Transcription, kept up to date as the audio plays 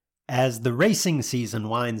As the racing season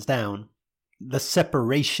winds down, the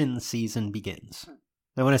separation season begins.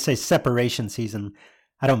 Now, when I say separation season,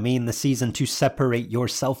 I don't mean the season to separate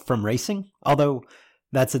yourself from racing, although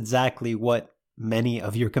that's exactly what many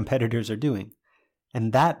of your competitors are doing.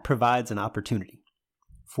 And that provides an opportunity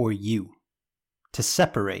for you to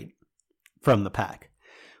separate from the pack.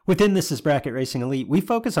 Within This Is Bracket Racing Elite, we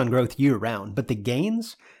focus on growth year-round, but the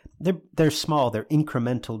gains, they're small, they're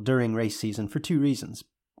incremental during race season for two reasons.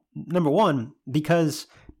 Number one, because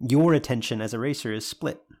your attention as a racer is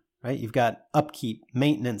split, right? You've got upkeep,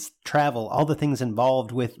 maintenance, travel, all the things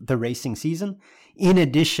involved with the racing season, in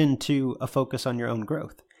addition to a focus on your own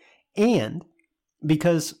growth. And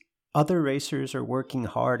because other racers are working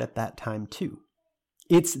hard at that time too.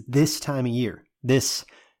 It's this time of year, this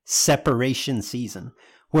separation season,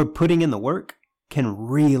 where putting in the work can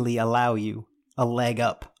really allow you a leg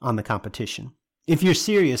up on the competition. If you're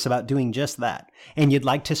serious about doing just that, and you'd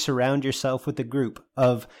like to surround yourself with a group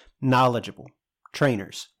of knowledgeable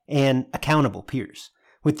trainers and accountable peers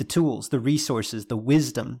with the tools, the resources, the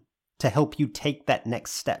wisdom to help you take that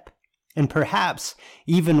next step, and perhaps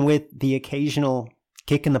even with the occasional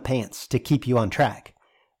kick in the pants to keep you on track,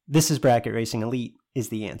 This Is Bracket Racing Elite is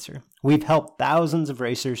the answer. We've helped thousands of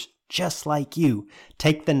racers just like you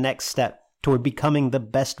take the next step toward becoming the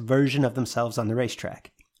best version of themselves on the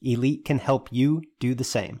racetrack. Elite can help you do the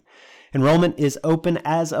same. Enrollment is open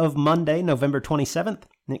as of Monday, November 27th,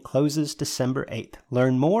 and it closes December 8th.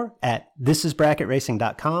 Learn more at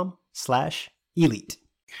thisisbracketracing.com/elite.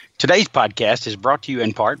 Today's podcast is brought to you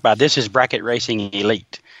in part by This Is Bracket Racing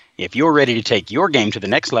Elite. If you're ready to take your game to the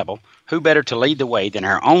next level, who better to lead the way than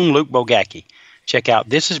our own Luke Bogacki? Check out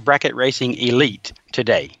This Is Bracket Racing Elite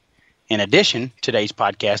today. In addition, today's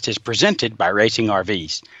podcast is presented by Racing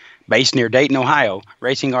RVs. Based near Dayton, Ohio,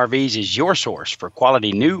 Racing RVs is your source for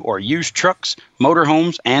quality new or used trucks,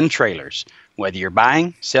 motorhomes, and trailers. Whether you're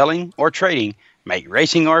buying, selling, or trading, make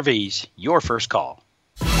Racing RVs your first call.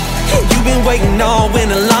 You've been waiting all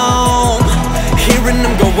winter long, hearing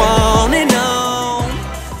them go on and on.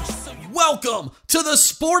 Welcome to the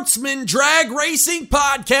Sportsman Drag Racing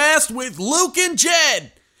Podcast with Luke and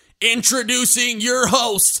Jed. Introducing your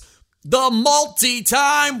hosts, the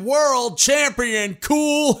multi-time world champion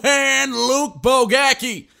Cool Hand Luke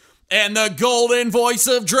Bogacki and the golden voice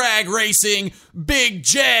of drag racing, Big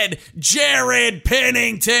Jed, Jared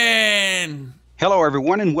Pennington. Hello,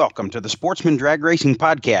 everyone, and welcome to the Sportsman Drag Racing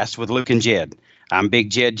Podcast with Luke and Jed. I'm Big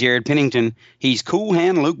Jed, Jared Pennington. He's Cool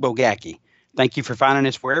Hand Luke Bogacki. Thank you for finding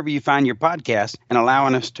us wherever you find your podcast and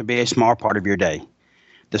allowing us to be a small part of your day.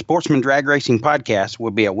 The Sportsman Drag Racing Podcast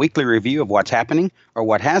will be a weekly review of what's happening or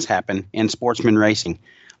what has happened in sportsman racing.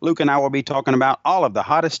 Luke and I will be talking about all of the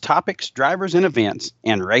hottest topics, drivers, and events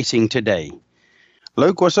in racing today.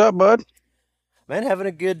 Luke, what's up, bud? Man, having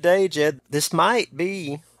a good day, Jed. This might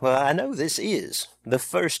be, well, I know this is, the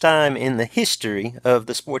first time in the history of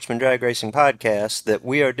the Sportsman Drag Racing Podcast that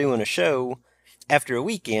we are doing a show after a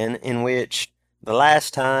weekend in which the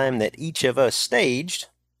last time that each of us staged,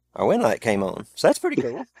 our win light came on. So that's pretty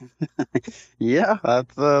cool. Yeah,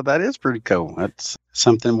 that is pretty cool. That's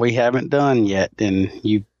something we haven't done yet, and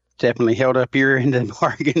you definitely held up your end of the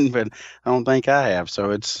bargain, but I don't think I have.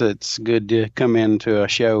 So it's good to come into a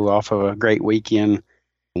show off of a great weekend.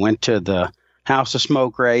 Went to the House of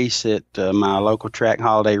Smoke race at my local track,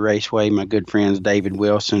 Holiday Raceway. My good friends David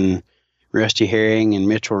Wilson, Rusty Herring, and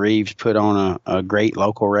Mitchell Reeves put on a great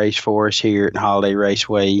local race for us here at Holiday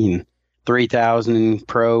Raceway, and 3,000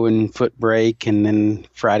 pro and foot brake. And then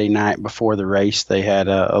Friday night before the race, they had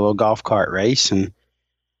a little golf cart race. And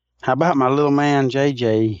how about my little man,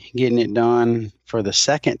 JJ, getting it done for the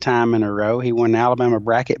second time in a row? He won the Alabama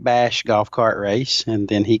Bracket Bash golf cart race, and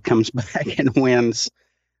then he comes back and wins,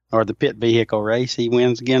 or the pit vehicle race. He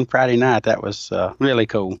wins again Friday night. That was really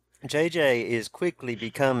cool. JJ is quickly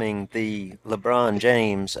becoming the LeBron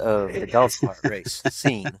James of the golf cart race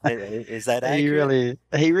scene. Is that accurate?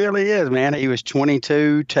 He really is, man. He was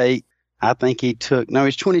 22. He's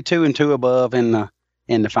 22 and 2 above in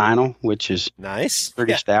the final, which is nice.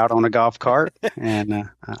 Pretty stout on a golf cart. And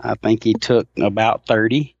I think he took about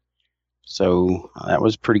 30. So that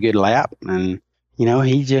was a pretty good lap. And,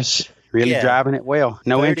 he just really driving it well.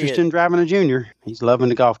 No interest in driving a junior. He's loving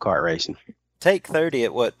the golf cart racing. Take 30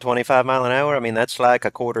 at what, 25 mile an hour? I mean, that's like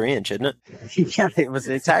a quarter inch, isn't it? Yeah,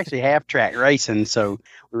 it's actually half track racing. So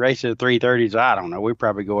we raced at 330s. I don't know. We're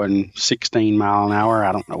probably going 16 mile an hour.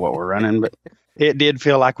 I don't know what we're running, but it did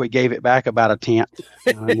feel like we gave it back about a tenth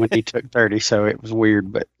when he took 30. So it was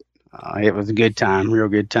weird, but it was a good time, real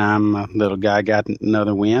good time. Little guy got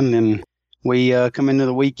another win, and we come into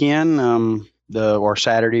the weekend, or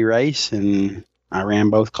Saturday race, and I ran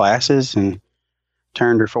both classes and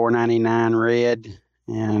turned her 499 red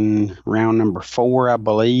in round number 4, I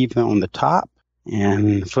believe, on the top,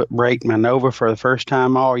 and foot braked my Nova for the first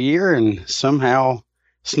time all year, and somehow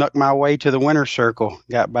snuck my way to the winner's circle.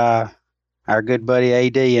 Got by our good buddy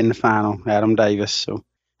AD in the final, Adam Davis. So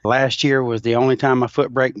last year was the only time I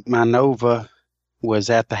foot braked my Nova was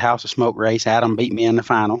at the House of Smoke race. Adam beat me in the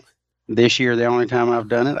final. This year, the only time I've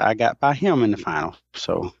done it, I got by him in the final.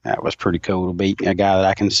 So that was pretty cool to beat a guy that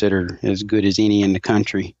I consider as good as any in the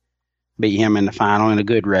country. Beat him in the final in a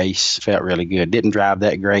good race. Felt really good. Didn't drive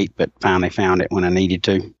that great, but finally found it when I needed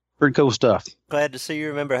to. Pretty cool stuff. Glad to see you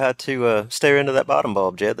remember how to stare into that bottom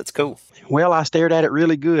bulb, Jed. That's cool. Well, I stared at it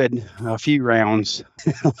really good a few rounds.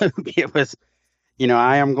 It was,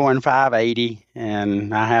 I am going 580,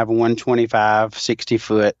 and I have 125, 60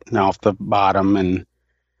 foot off the bottom, and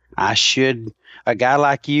a guy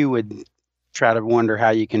like you would try to wonder how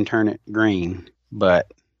you can turn it green,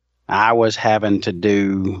 but I was having to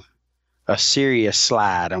do a serious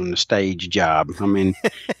slide on the stage job. I mean,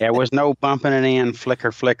 there was no bumping it in,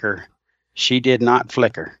 flicker. She did not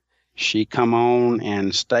flicker. She come on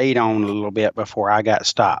and stayed on a little bit before I got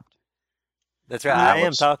stopped. That's right. I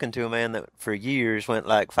am talking to a man that for years went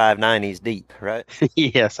like 590s deep, right?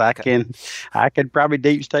 Yes, I could probably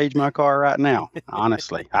deep stage my car right now.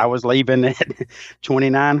 Honestly, I was leaving at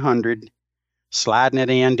 2,900, sliding it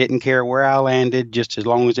in, didn't care where I landed, just as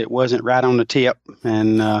long as it wasn't right on the tip.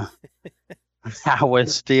 And I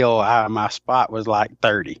was still, my spot was like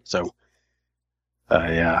 30. So,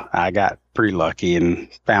 yeah, I got pretty lucky and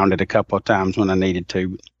found it a couple of times when I needed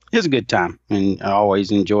to. It was a good time, and I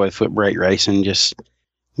always enjoy foot brake racing. Just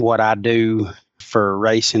what I do for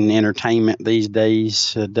racing entertainment these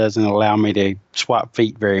days doesn't allow me to swap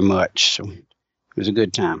feet very much. So it was a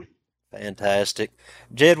good time. Fantastic.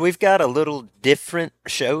 Jed, we've got a little different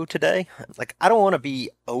show today. Like, I don't want to be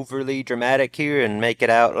overly dramatic here and make it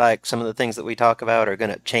out like some of the things that we talk about are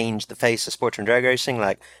going to change the face of sportsman drag racing.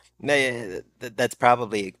 Like, that's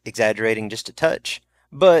probably exaggerating just a touch.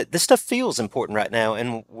 But this stuff feels important right now,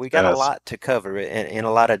 and we got a lot to cover in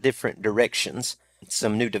a lot of different directions.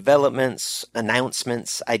 Some new developments,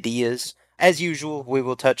 announcements, ideas. As usual, we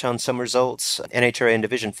will touch on some results. NHRA in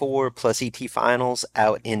Division 4 plus ET finals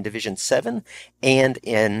out in Division 7 and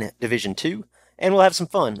in Division 2. And we'll have some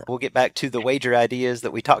fun. We'll get back to the wager ideas that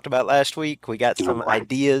we talked about last week. We got some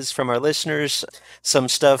ideas from our listeners, some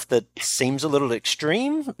stuff that seems a little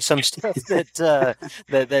extreme, some stuff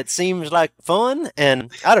that seems like fun.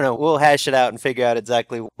 And I don't know, we'll hash it out and figure out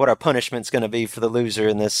exactly what our punishment's going to be for the loser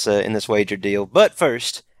in this wager deal. But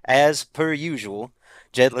first, as per usual,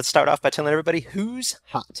 Jed, let's start off by telling everybody who's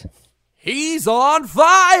hot. He's on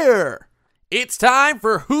fire! It's time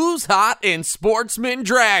for Who's Hot in Sportsman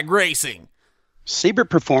Drag Racing. Siebert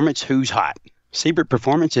Performance Who's Hot. Siebert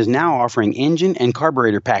Performance is now offering engine and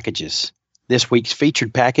carburetor packages. This week's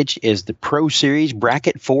featured package is the Pro Series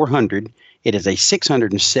Bracket 400. It is a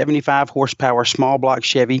 675 horsepower small block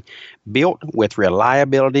Chevy built with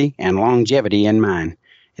reliability and longevity in mind.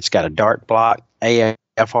 It's got a dart block,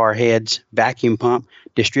 AFR heads, vacuum pump,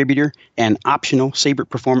 distributor, and optional Siebert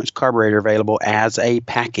Performance carburetor available as a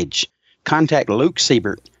package. Contact Luke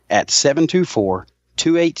Siebert at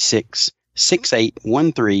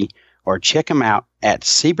 724-286-6813 or check him out at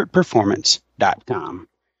SiebertPerformance.com.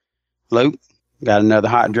 Luke, got another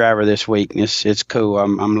hot driver this week. It's cool.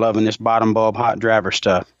 I'm loving this bottom bulb hot driver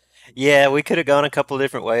stuff. Yeah, we could have gone a couple of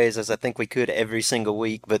different ways, as I think we could every single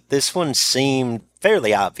week, but this one seemed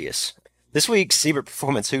fairly obvious. This week's Siebert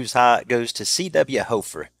Performance Who's Hot goes to C.W.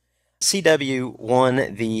 Hofer. CW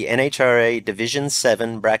won the NHRA Division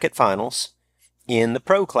 7 bracket finals in the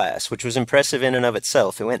pro class, which was impressive in and of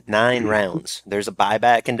itself. It went 9 rounds. There's a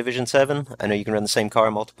buyback in Division 7. I know you can run the same car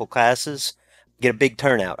in multiple classes. Get a big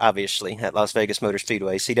turnout, obviously, at Las Vegas Motor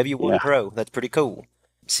Speedway. CW won pro. That's pretty cool.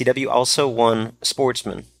 CW also won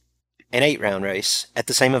Sportsman, an 8-round race at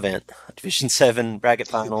the same event, Division 7 bracket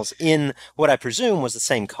finals, in what I presume was the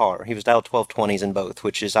same car. He was dialed 1220s in both,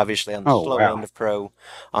 which is obviously on the slow end of pro,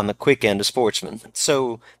 on the quick end of Sportsman.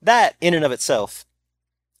 So that, in and of itself,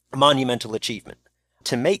 a monumental achievement.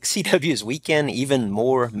 To make CW's weekend even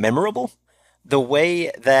more memorable, the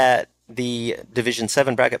way that the Division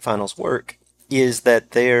 7 bracket finals work is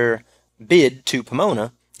that their bid to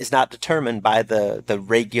Pomona is not determined by the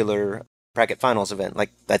regular bracket finals event.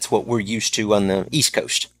 Like, that's what we're used to on the East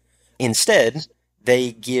Coast. Instead,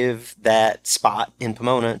 they give that spot in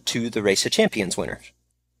Pomona to the Race of Champions winners.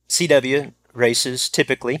 CW races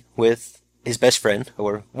typically with his best friend,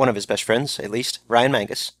 or one of his best friends at least, Ryan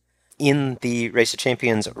Mangus. In the Race of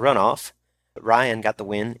Champions runoff, Ryan got the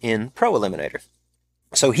win in Pro Eliminator.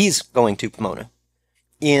 So he's going to Pomona.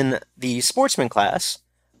 In the sportsman class,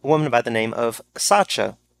 a woman by the name of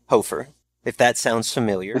Sacha Hofer. If that sounds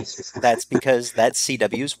familiar, that's because that's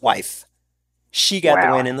CW's wife. She got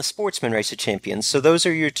the win in the Sportsman Race of Champions. So those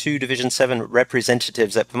are your two Division 7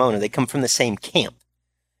 representatives at Pomona. They come from the same camp.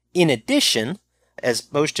 In addition,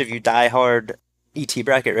 as most of you diehard ET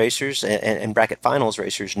bracket racers and bracket finals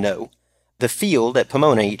racers know, the field at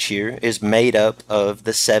Pomona each year is made up of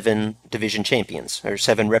the 7 division champions, or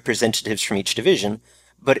 7 representatives from each division,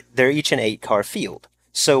 but they're each an 8-car field.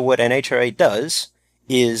 So what NHRA does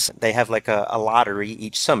is they have like a lottery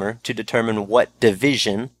each summer to determine what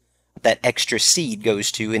division that extra seed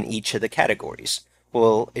goes to in each of the categories.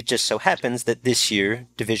 Well, it just so happens that this year,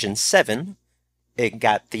 Division 7, it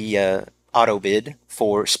got the auto bid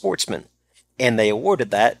for sportsmen, and they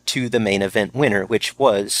awarded that to the main event winner, which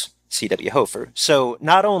was CW Hofer. So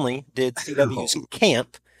not only did CW's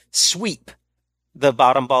camp sweep the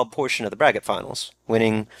bottom bulb portion of the bracket finals,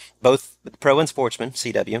 winning both the Pro and Sportsman,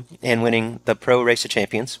 CW, and winning the Pro Race of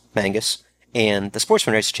Champions, Mangus, and the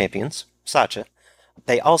Sportsman Race of Champions, Sacha,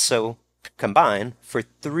 they also combine for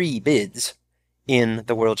 3 bids in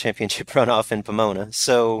the World Championship runoff in Pomona.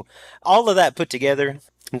 So all of that put together,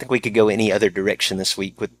 I think we could go any other direction this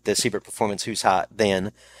week with the Seabrook Performance Who's Hot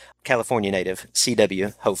than California native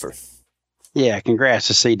CW Hofer. Yeah, congrats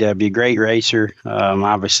to CW. Great racer.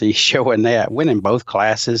 Obviously showing that, winning both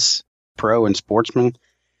classes, Pro and Sportsman,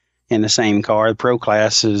 in the same car. The Pro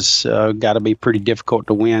class has got to be pretty difficult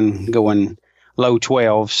to win, going low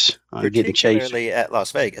 12s, getting chased. Particularly at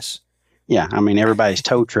Las Vegas. Yeah, I mean, everybody's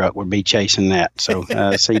tow truck would be chasing that. So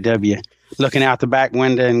CW looking out the back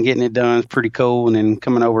window and getting it done is pretty cool. And then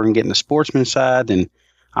coming over and getting the sportsman side, and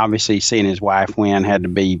obviously seeing his wife win had to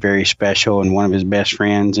be very special, and one of his best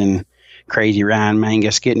friends and crazy Ryan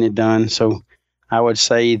Mangus getting it done. So I would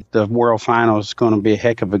say the World Finals is going to be a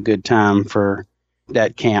heck of a good time for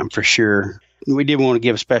that camp for sure. We did want to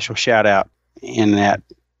give a special shout out in that,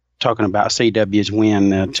 talking about CW's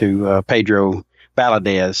win to Pedro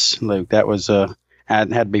Valadez, Luke. That was had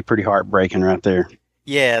to be pretty heartbreaking right there.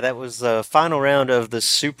 Yeah, that was the final round of the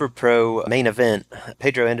Super Pro main event.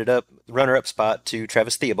 Pedro ended up runner-up spot to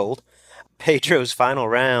Travis Theobald. Pedro's final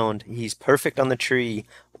round, he's perfect on the tree,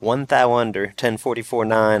 1 thou under,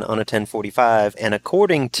 10:44.9 on a 10:45, and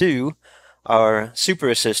according to our super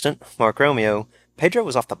assistant, Mark Romeo, Pedro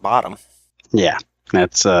was off the bottom. Yeah,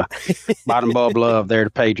 that's bottom bulb love there to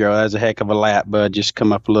Pedro. That was a heck of a lap, bud. Just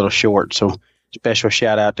come up a little short, so special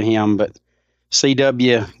shout out to him. But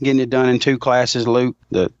CW getting it done in 2 classes, Luke.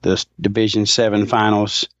 The Division 7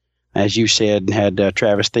 finals, as you said, had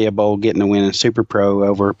Travis Theobald getting the win in Super Pro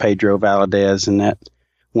over Pedro Valadez, and that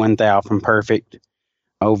 1 thou from perfect.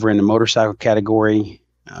 Over in the motorcycle category,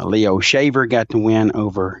 Leo Shaver got the win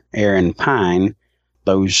over Aaron Pine.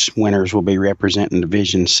 Those winners will be representing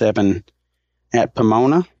Division 7 at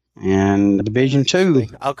Pomona, and Division 2.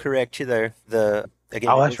 I'll correct you there.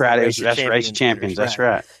 Again, that's right. That's Race of Champions. That's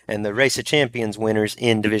right. And the Race of Champions winners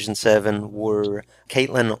in Division 7 were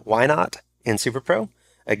Caitlin Wynot in Super Pro.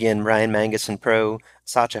 Again, Ryan Mangus in Pro,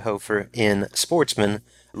 Sacha Hofer in Sportsman,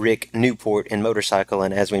 Rick Newport in Motorcycle,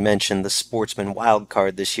 and as we mentioned, the Sportsman wild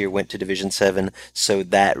card this year went to Division 7, so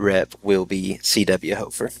that rep will be CW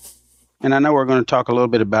Hofer. And I know we're going to talk a little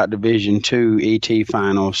bit about Division 2 ET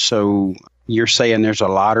finals, so you're saying there's a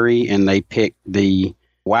lottery and they pick the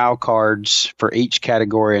wild cards for each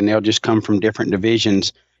category and they'll just come from different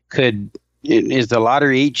divisions. Is the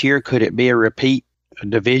lottery each year, could it be a repeat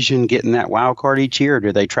division getting that wild card each year, or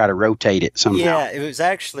do they try to rotate it somehow? Yeah, it was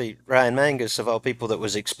actually Ryan Mangus, of all people, that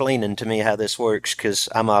was explaining to me how this works, because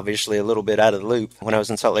I'm obviously a little bit out of the loop. When I was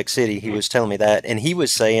in Salt Lake City, he was telling me that, and he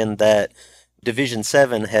was saying that Division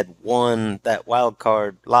 7 had won that wild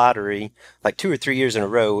card lottery like 2 or 3 years in a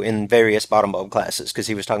row in various bottom bulb classes, because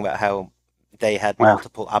he was talking about how they had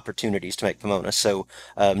multiple opportunities to make Pomona. So,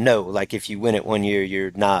 no, like if you win it one year,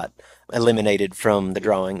 you're not eliminated from the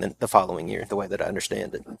drawing the following year, the way that I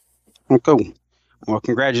understand it. Well, cool. Well,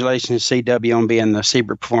 congratulations to CW on being the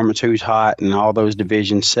Seabrook Performance Who's Hot, and all those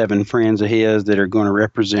Division 7 friends of his that are going to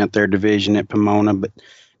represent their division at Pomona. But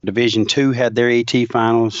Division 2 had their ET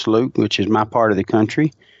finals, Luke, which is my part of the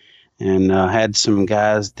country, and had some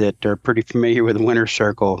guys that are pretty familiar with the winner's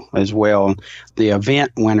circle as well. The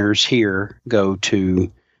event winners here go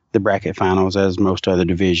to the bracket finals, as most other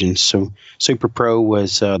divisions. So Super Pro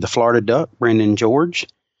was the Florida Duck, Brendan George.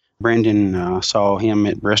 Brendan saw him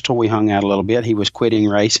at Bristol. We hung out a little bit. He was quitting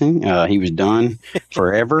racing. He was done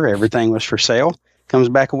forever. Everything was for sale. Comes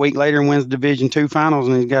back a week later and wins the Division 2 finals,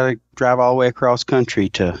 and he's got to drive all the way across country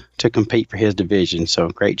to compete for his division. So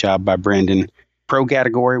great job by Brendan. pro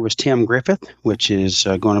category was Tim Griffith, which is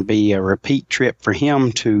going to be a repeat trip for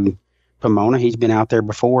him to Pomona. He's been out there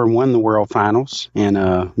before and won the World Finals in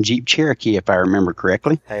a Jeep Cherokee, if I remember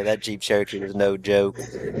correctly. Hey, that Jeep Cherokee was no joke.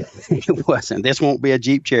 It wasn't. This won't be a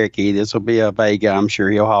Jeep Cherokee. This will be a Vega. I'm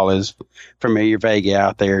sure he'll haul his familiar Vega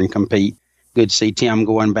out there and compete. Good to see Tim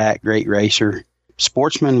going back. Great racer.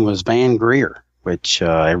 Sportsman was Van Greer, which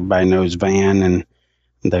everybody knows Van and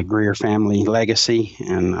the Greer family legacy.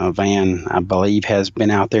 And Van, I believe, has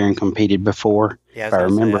been out there and competed before. Yeah, if I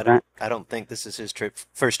remember right. I don't think this is his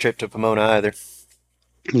first trip to Pomona either.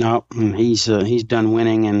 No, and he's done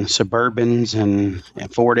winning in Suburbans and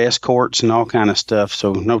Ford Escorts and all kind of stuff.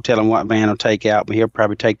 So no telling what Van will take out, but he'll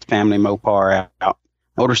probably take the family Mopar out.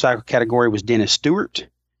 Motorcycle category was Dennis Stewart,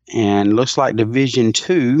 and looks like Division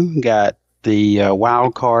II got the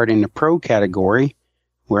wild card in the pro category,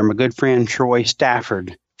 where my good friend Troy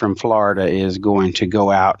Stafford from Florida is going to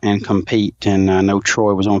go out and compete. And I know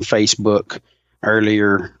Troy was on Facebook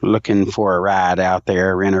earlier looking for a ride out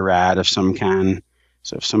there, rent a ride of some kind.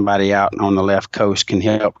 So if somebody out on the left coast can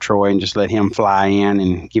help Troy and just let him fly in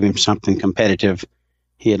and give him something competitive,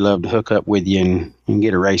 he'd love to hook up with you and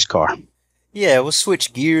get a race car. Yeah, we'll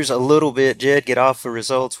switch gears a little bit, Jed, get off the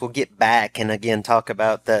results. We'll get back and again talk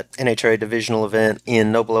about that NHRA divisional event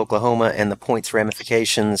in Noble, Oklahoma and the points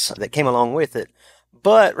ramifications that came along with it.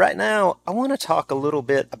 But right now, I want to talk a little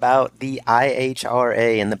bit about the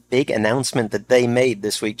IHRA and the big announcement that they made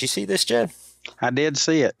this week. Did you see this, Jed? I did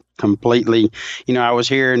see it completely. I was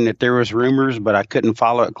hearing that there was rumors, but I couldn't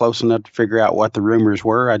follow it close enough to figure out what the rumors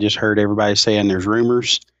were. I just heard everybody saying there's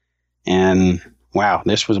rumors. And wow,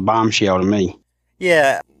 this was a bombshell to me.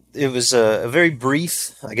 Yeah, it was a very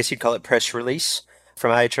brief, I guess you'd call it, press release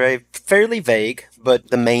from IHRA. Fairly vague, but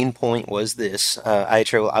the main point was this.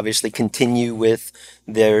 IHRA will obviously continue with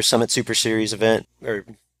their Summit Super Series event, or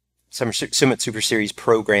Summit Super Series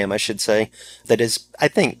program, I should say, that has, I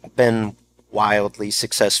think, been wildly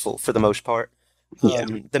successful for the most part. Yeah.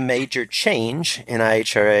 The major change in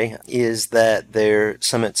IHRA is that their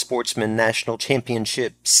Summit Sportsman National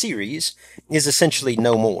Championship Series is essentially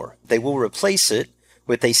no more. They will replace it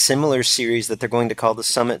with a similar series that they're going to call the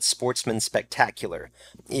Summit Sportsman Spectacular.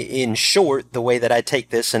 In short, the way that I take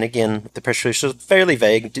this, and again, the press release was fairly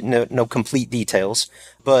vague, no complete details,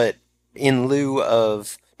 but in lieu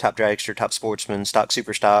of Top Dragster, Top Sportsman, Stock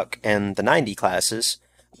Super Stock, and the 90 classes,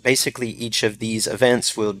 basically each of these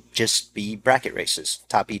events will just be bracket races.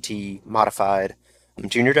 Top ET, Modified,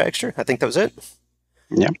 Junior Dragster, I think that was it.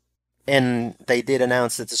 Yeah. And they did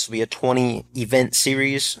announce that this will be a 20-event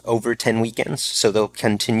series over 10 weekends, so they'll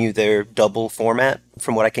continue their double format,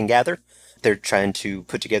 from what I can gather. They're trying to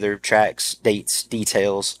put together tracks, dates,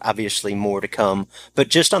 details, obviously more to come. But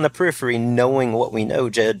just on the periphery, knowing what we know,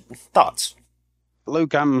 Jed, thoughts?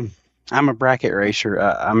 Luke, I'm a bracket racer.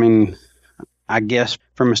 I guess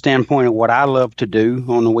from a standpoint of what I love to do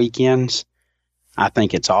on the weekends, I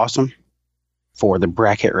think it's awesome for the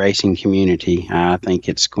bracket racing community. I think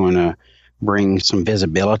it's going to bring some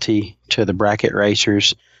visibility to the bracket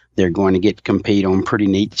racers. They're going to get to compete on pretty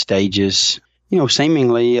neat stages,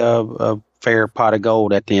 seemingly a fair pot of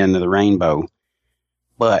gold at the end of the rainbow.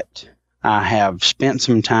 But I have spent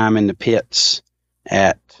some time in the pits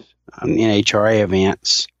at NHRA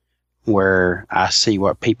events where I see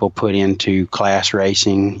what people put into class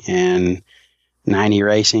racing and 90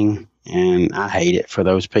 racing, and I hate it for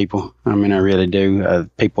those people. I really do.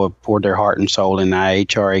 People have poured their heart and soul in the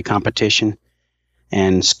IHRA competition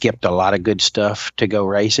and skipped a lot of good stuff to go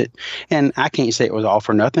race it. And I can't say it was all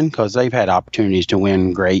for nothing, because they've had opportunities to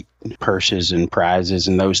win great purses and prizes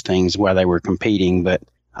and those things while they were competing, but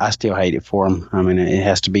I still hate it for them. It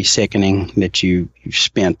has to be sickening that you've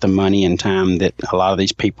spent the money and time that a lot of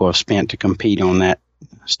these people have spent to compete on that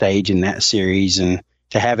stage in that series, and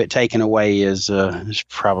to have it taken away is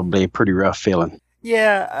probably a pretty rough feeling.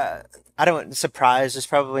 Yeah, I don't, surprised is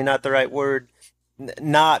probably not the right word.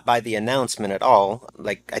 Not by the announcement at all.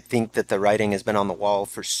 I think that the writing has been on the wall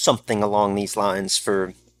for something along these lines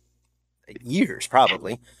for years,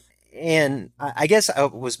 probably. And I guess I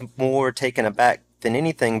was more taken aback than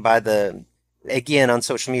anything by again, on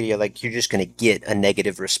social media, you're just going to get a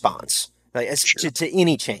negative response. Sure. To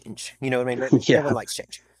any change. You know what I mean? Yeah. Everyone likes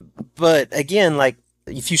change. But again,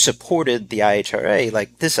 if you supported the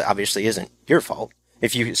IHRA, this obviously isn't your fault.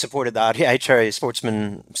 If you supported the IHRA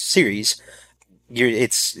Sportsman Series,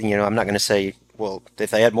 I'm not going to say, well,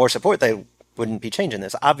 if they had more support, they wouldn't be changing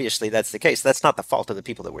this. Obviously, that's the case. That's not the fault of the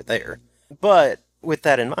people that were there. But with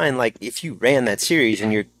that in mind, if you ran that series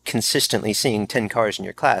and you're consistently seeing 10 cars in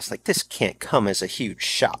your class, this can't come as a huge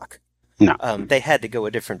shock. No. They had to go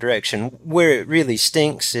a different direction. Where it really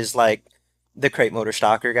stinks is the crate motor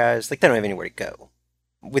stocker guys, like they don't have anywhere to go.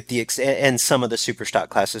 With the and some of the super stock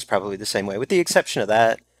classes probably the same way. With the exception of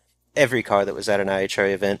that, every car that was at an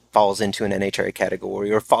IHRA event falls into an NHRA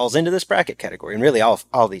category or falls into this bracket category. And really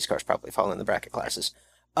all these cars probably fall in the bracket classes.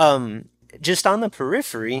 Just on the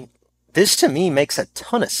periphery, this to me makes a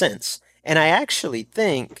ton of sense. And I actually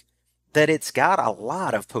think that it's got a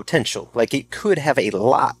lot of potential. Like it could have a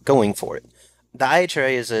lot going for it. The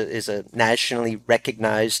IHRA is a nationally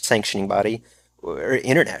recognized sanctioning body, or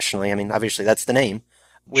internationally. I mean, obviously that's the name,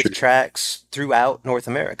 with tracks throughout North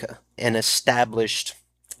America and established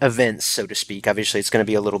events, so to speak. Obviously, it's going to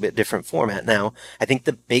be a little bit different format now. I think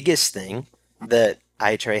the biggest thing that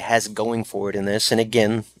IHRA has going for it in this, and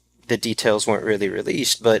again, the details weren't really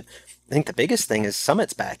released, but I think the biggest thing is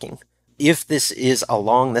Summit's backing. If this is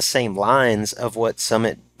along the same lines of what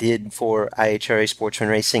Summit did for IHRA Sportsman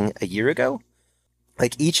Racing a year ago,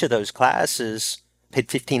 like each of those classes paid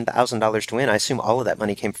 $15,000 to win. I assume all of that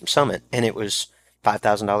money came from Summit, and it was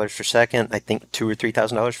 $5,000 for second, I think $2,000 or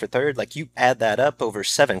 $3,000 for third. Like you add that up over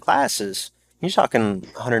 7 classes, you're talking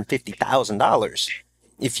 $150,000.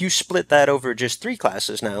 If you split that over just 3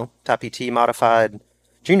 classes now, Top ET, Modified,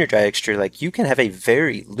 Junior Dragster, like you can have a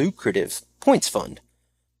very lucrative points fund.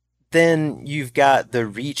 Then you've got the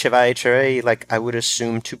reach of IHRA, like I would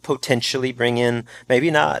assume, to potentially bring in maybe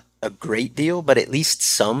not a great deal, but at least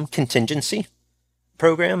some contingency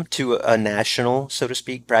program to a national, so to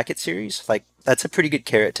speak, bracket series. Like that's a pretty good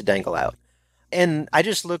carrot to dangle out. And I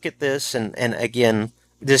just look at this, and again,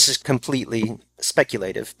 this is completely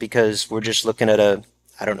speculative because we're just looking at a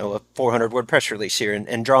 400-word press release here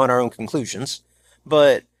and drawing our own conclusions.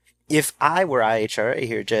 But if I were IHRA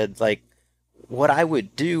here, Jed, like what I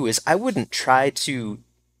would do is I wouldn't try to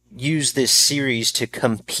use this series to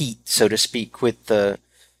compete, so to speak, with the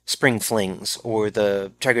Spring Flings or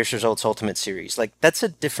the Drag Race Results Ultimate Series. Like that's a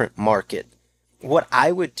different market. What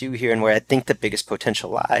I would do here, and where I think the biggest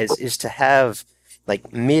potential lies, is to have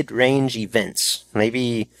like mid-range events,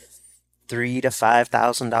 maybe $3,000 to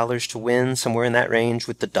 $5,000 to win, somewhere in that range,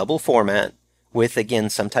 with the double format, with again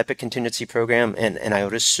some type of contingency program, and I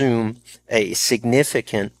would assume a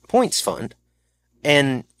significant points fund,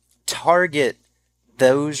 and target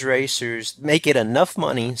those racers, make it enough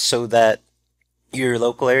money so that your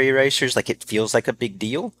local area racers, like it feels like a big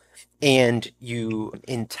deal, and you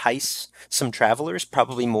entice some travelers,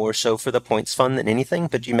 probably more so for the points fund than anything,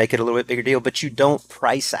 but you make it a little bit bigger deal, but you don't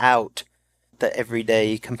price out the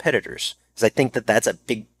everyday competitors. Because I think that that's a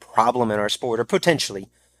big problem in our sport, or potentially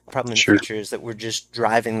a problem in the future, is that we're just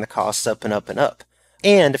driving the costs up and up and up.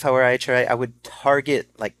 And if I were IHRA, I would target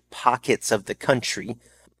like pockets of the country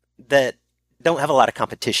that don't have a lot of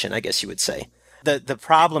competition, I guess you would say. The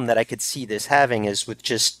problem that I could see this having is with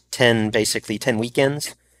just 10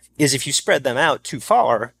 weekends, is if you spread them out too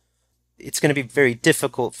far, it's going to be very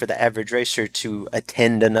difficult for the average racer to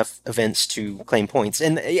attend enough events to claim points.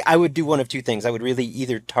 And I would do one of two things. I would really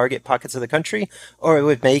either target pockets of the country, or I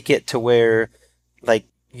would make it to where like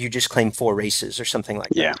you just claim 4 races or something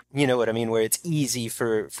like that. You know what I mean? Where it's easy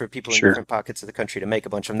for people in different pockets of the country to make a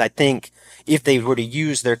bunch of them. I think if they were to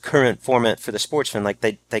use their current format for the sportsman, like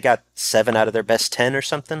they got 7 out of their best 10 or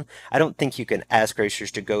something, I don't think you can ask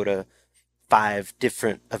racers to go to 5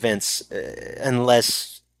 different events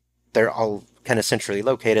unless they're all kind of centrally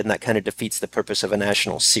located, and that kind of defeats the purpose of a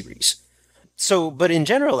national series. So, but in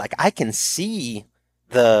general, like I can see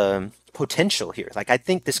the potential here. Like I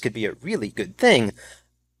think this could be a really good thing.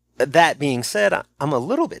 That being said, I'm a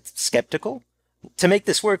little bit skeptical. To make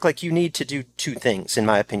this work, like you need to do 2 things, in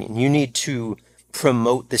my opinion. You need to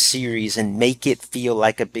promote the series and make it feel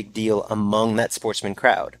like a big deal among that sportsman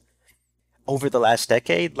crowd. Over the last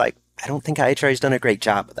decade, like I don't think IHRA has done a great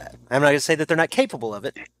job of that. I'm not going to say that they're not capable of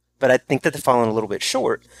it, but I think that they've fallen a little bit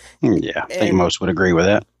short. Yeah, I think most would agree with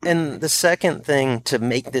that. And the second thing to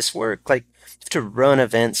make this work, like to run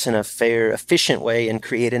events in a fair, efficient way and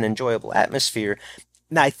create an enjoyable atmosphere.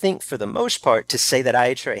 Now, I think for the most part, to say that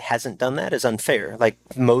IHRA hasn't done that is unfair.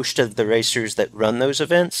 Like most of the racers that run those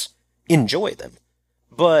events enjoy them.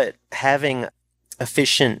 But having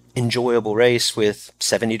efficient, enjoyable race with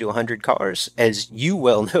 70 to 100 cars, as you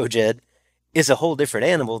well know, Jed, is a whole different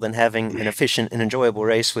animal than having an efficient and enjoyable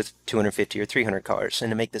race with 250 or 300 cars.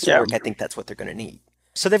 And to make this work, I think that's what they're going to need.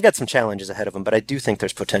 So they've got some challenges ahead of them, but I do think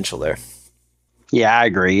there's potential there. Yeah, I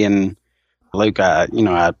agree. And Luke, I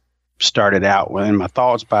started out in my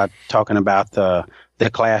thoughts by talking about the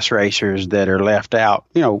class racers that are left out.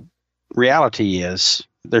 Reality is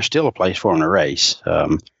there's still a place for them to race.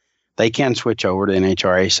 They can switch over to the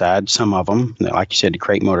NHRA side. Some of them, like you said, the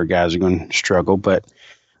crate motor guys are going to struggle, but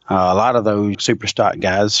a lot of those super stock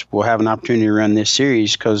guys will have an opportunity to run this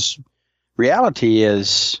series because reality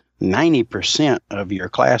is 90% of your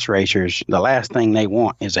class racers, the last thing they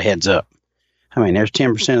want is a heads up. I mean, there's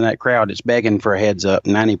 10% of that crowd that's begging for a heads up,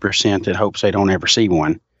 90% that hopes they don't ever see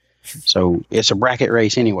one. So it's a bracket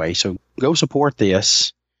race anyway. So go support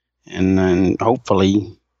this, and then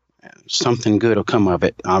hopefully something good will come of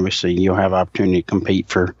it. Obviously, you'll have opportunity to compete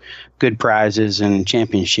for good prizes and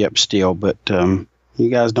championships still, but you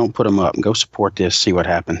guys don't put them up. Go support this, see what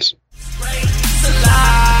happens.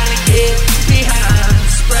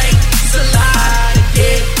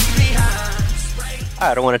 All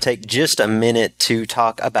right, I want to take just a minute to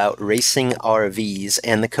talk about racing RVs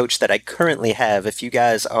and the coach that I currently have. If you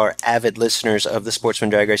guys are avid listeners of the Sportsman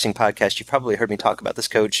Drag Racing podcast, you've probably heard me talk about this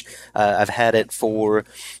coach. I've had it for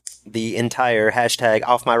the entire hashtag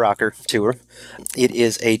Off My Rocker tour. It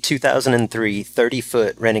is a 2003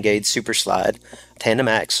 30-foot Renegade Super Slide, tandem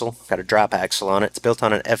axle, got a drop axle on it. It's built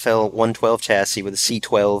on an FL 112 chassis with a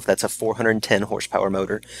C12. That's a 410 horsepower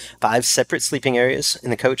motor. 5 separate sleeping areas,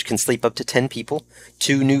 and the coach can sleep up to 10 people.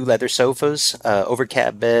 2 new leather sofas,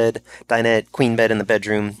 overcab bed, dinette, queen bed in the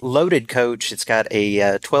bedroom. Loaded coach. It's got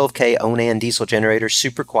a 12K Onan diesel generator,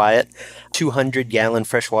 super quiet. 200-gallon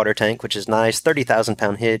freshwater tank, which is nice. 30,000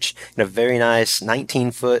 pound hitch, and a very nice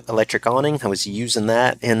 19-foot electric awning. I was using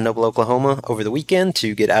that in Noble, Oklahoma over the weekend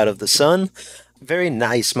to get out of the sun. Very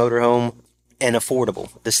nice motorhome and affordable.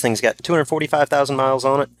 This thing's got 245,000 miles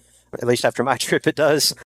on it. At least after my trip it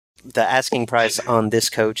does. The asking price on this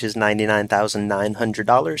coach is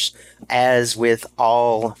 $99,900. As with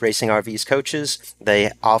all Racing RVs coaches,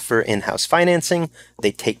 they offer in-house financing,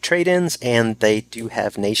 they take trade-ins, and they do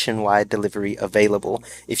have nationwide delivery available.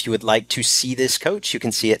 If you would like to see this coach, you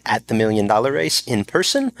can see it at the $1 Million Race in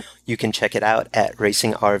person. You can check it out at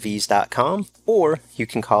racingrvs.com, or you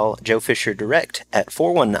can call Joe Fisher direct at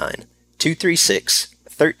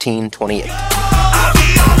 419-236-1328.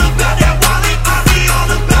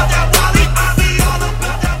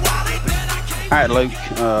 All right, Luke,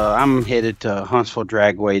 I'm headed to Huntsville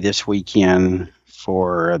Dragway this weekend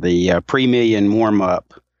for the pre-million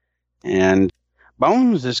warm-up. And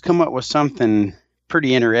Bones has come up with something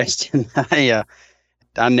pretty interesting. I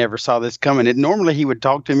never saw this coming. Normally he would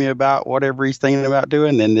talk to me about whatever he's thinking about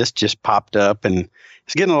doing, then this just popped up, and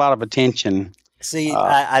it's getting a lot of attention. See,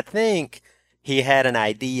 I think he had an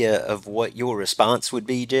idea of what your response would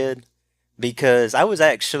be, Jed. Because I was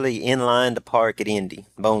actually in line to park at Indy,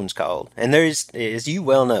 Bones called. And there's, as you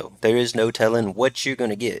well know, there is no telling what you're going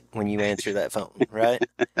to get when you answer that phone, right?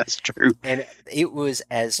 That's true. And it was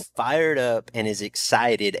as fired up and as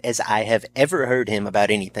excited as I have ever heard him about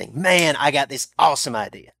anything. Man, I got this awesome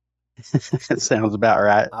idea. That sounds about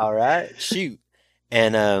right. All right, shoot.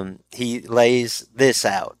 And he lays this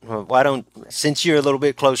out. Why don't, since you're a little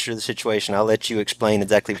bit closer to the situation, I'll let you explain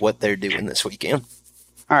exactly what they're doing this weekend.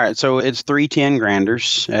 All right, so it's 310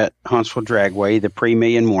 granders at Huntsville Dragway, the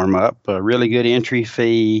pre-million warm-up, a really good entry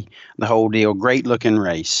fee, the whole deal, great-looking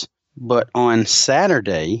race. But on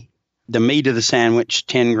Saturday, the meat of the sandwich,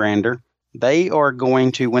 10 grander, they are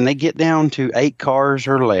going to, when they get down to 8 cars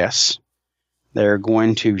or less, they're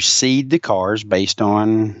going to seed the cars based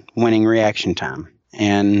on winning reaction time.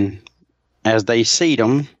 And as they seed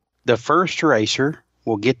them, the first racer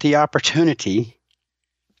will get the opportunity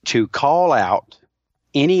to call out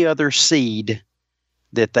any other seed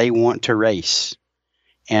that they want to race.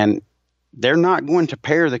 And they're not going to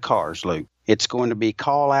pair the cars, Luke. It's going to be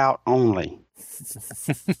call out only.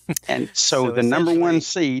 And so the number one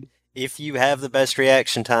seed, if you have the best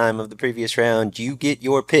reaction time of the previous round, you get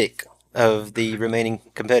your pick of the remaining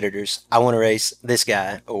competitors. I want to race this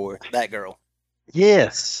guy or that girl.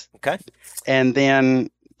 Yes. Okay. And then,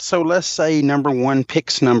 so let's say number one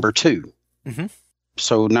picks number two. Mm-hmm.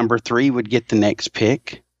 So number 3 would get the next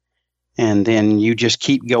pick, and then you just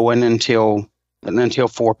keep going until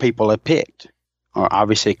 4 people have picked. Or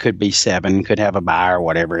obviously it could be 7, could have a bye or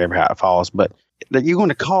whatever, how it falls. But you're going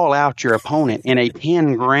to call out your opponent in a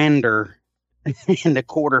 10 grander in the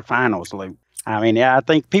quarterfinals, Luke. I mean, yeah, I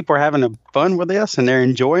think people are having fun with this and they're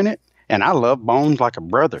enjoying it. And I love Bones like a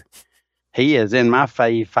brother. He is in my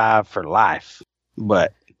fave 5 for life.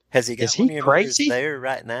 But has he got is he crazy there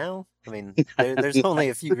right now? I mean, there's only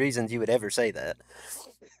a few reasons you would ever say that.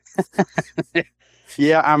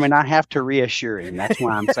 Yeah, I mean, I have to reassure him. That's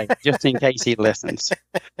why I'm saying, just in case he listens.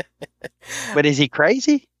 But is he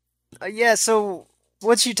crazy? Yeah, so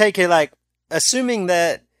what's your take here? Like, assuming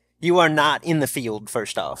that you are not in the field,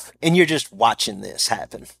 first off, and you're just watching this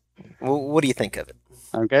happen, what do you think of it?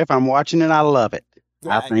 Okay, if I'm watching it, I love it.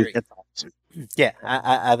 Yeah, I think it's awesome. Yeah,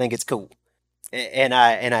 I think it's cool. And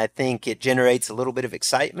I think it generates a little bit of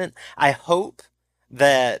excitement. I hope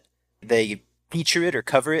that they feature it or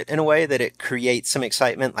cover it in a way that it creates some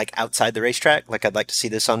excitement, like outside the racetrack. Like I'd like to see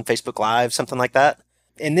this on Facebook Live, something like that.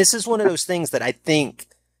 And this is one of those things that I think,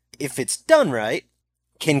 if it's done right,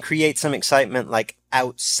 can create some excitement like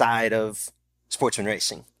outside of sportsman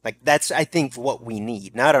racing. Like that's, I think, what we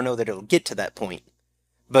need. Now, I don't know that it'll get to that point,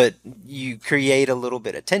 but you create a little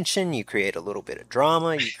bit of tension, you create a little bit of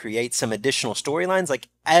drama, you create some additional storylines. Like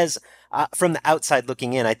as from the outside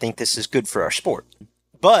looking in, I think this is good for our sport.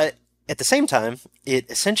 But at the same time, it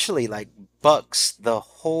essentially like bucks the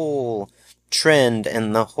whole trend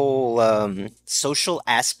and the whole social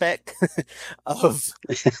aspect of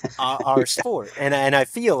our sport. And I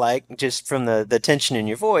feel like, just from the tension in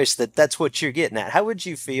your voice, that's what you're getting at. How would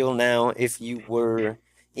you feel now if you were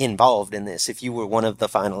involved in this, if you were one of the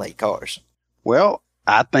final 8 cars? Well,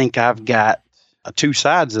 I think I've got two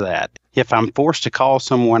sides of that. If I'm forced to call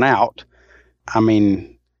someone out, I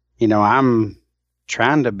mean, I'm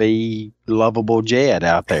trying to be lovable Jed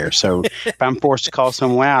out there. So if I'm forced to call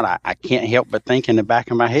someone out, I can't help but think in the back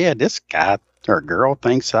of my head, this guy or girl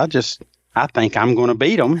thinks I think I'm going to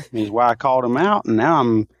beat them, is why I called them out. And now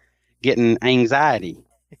I'm getting anxiety.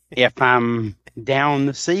 If I'm down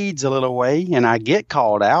the seeds a little way and I get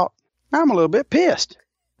called out, I'm a little bit pissed.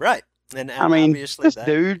 Right. And I mean, this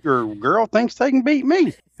dude or girl thinks they can beat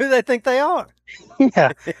me. Who they think they are?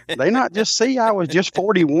 Yeah, they not just see I was just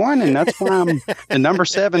 41, and that's why I'm the number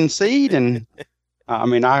 7 seed. And I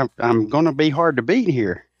mean, I'm going to be hard to beat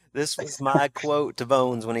here. This was my quote to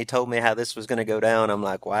Bones when he told me how this was going to go down. I'm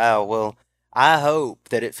like, wow, well, I hope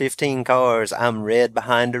that at 15 cars, I'm red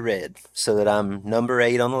behind a red so that I'm number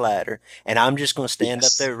 8 on the ladder. And I'm just going to stand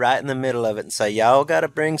up there right in the middle of it and say, y'all got to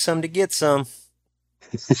bring some to get some.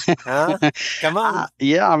 Huh? Come on.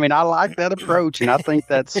 Yeah, I mean, I like that approach, and I think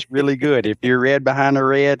that's really good. If you're red behind a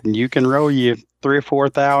red and you can roll you 3 or 4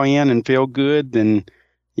 thou in and feel good, then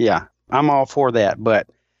yeah, I'm all for that. But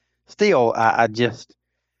still, I just,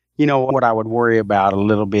 what I would worry about a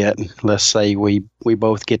little bit, let's say we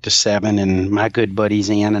both get to 7 and my good buddy's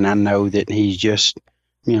in, and I know that he's just,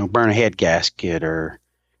 burn a head gasket or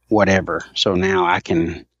whatever. So now I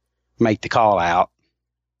can make the call out.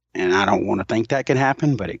 And I don't want to think that could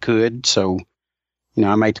happen, but it could. So,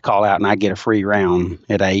 I make the call out and I get a free round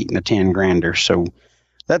at 8 and a 10 grander. So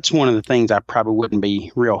that's one of the things I probably wouldn't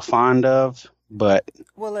be real fond of. But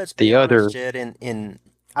well, let's be honest, Jed, in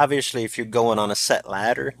obviously, if you're going on a set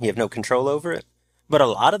ladder, you have no control over it. But a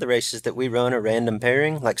lot of the races that we run are random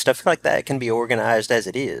pairing, like stuff like that can be organized as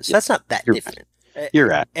it is. That's not that different. Right. You're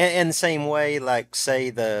right. And the same way, like, say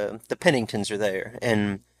the Penningtons are there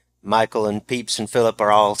and Michael and Peeps and Phillip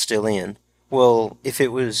are all still in. Well, if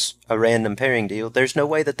it was a random pairing deal, there's no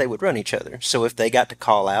way that they would run each other. So if they got to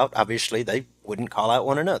call out, obviously they wouldn't call out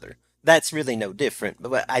one another. That's really no different.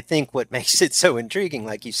 But I think what makes it so intriguing,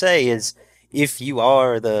 like you say, is if you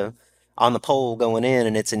are on the pole going in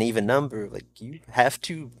and it's an even number, like you have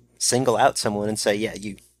to single out someone and say, yeah,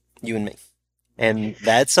 you and me. And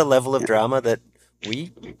that's a level of drama that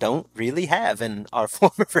we don't really have in our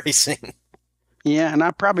form of racing. Yeah, and I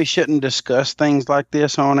probably shouldn't discuss things like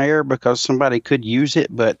this on air because somebody could use it,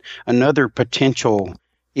 but another potential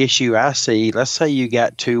issue I see, let's say you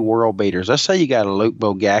got 2 world beaters. Let's say you got a Luke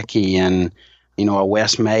Bogacki and, a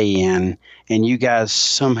Wes May and you guys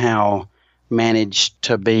somehow managed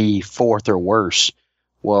to be 4th or worse.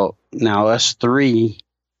 Well, now us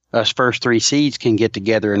first 3 seeds can get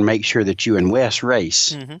together and make sure that you and Wes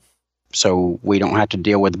race. Mm-hmm. So we don't have to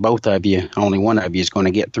deal with both of you. Only one of you is going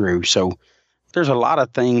to get through. So there's a lot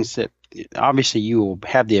of things that obviously you will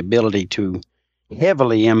have the ability to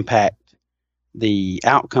heavily impact the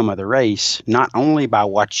outcome of the race, not only by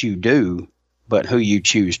what you do, but who you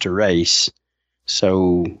choose to race.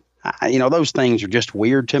 So, those things are just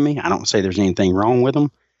weird to me. I don't say there's anything wrong with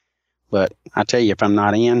them, but I tell you, if I'm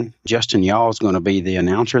not in, Justin Y'all is going to be the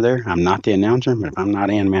announcer there. I'm not the announcer, but if I'm not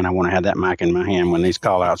in, man, I want to have that mic in my hand when these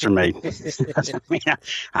call outs are made.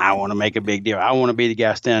 I want to make a big deal. I want to be the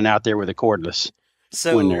guy standing out there with a cordless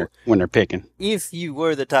when they're picking. If you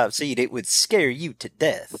were the top seed, it would scare you to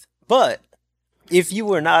death. But if you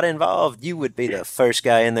were not involved, you would be the first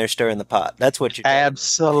guy in there stirring the pot. That's what you're doing.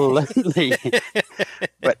 Absolutely.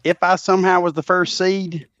 But if I somehow was the first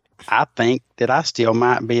seed, I think that I still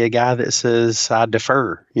might be a guy that says I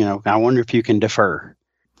defer. I wonder if you can defer.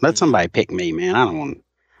 Let somebody pick me, man. I don't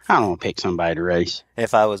want to pick somebody to race.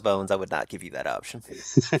 If I was Bones, I would not give you that option.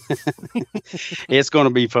 It's going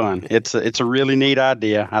to be fun. It's a really neat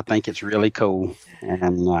idea. I think it's really cool,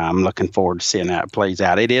 and I'm looking forward to seeing how it plays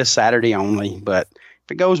out. It is Saturday only, but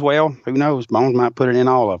if it goes well, who knows? Bones might put it in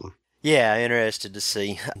all of them. Yeah, interested to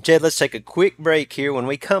see. Jed, let's take a quick break here. When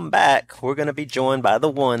we come back, we're going to be joined by the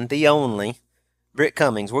one, the only, Britt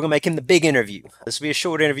Cummings. We're going to make him the big interview. This will be a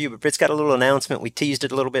short interview, but Britt's got a little announcement. We teased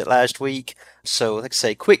it a little bit last week. So, like I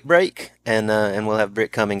say, quick break, and we'll have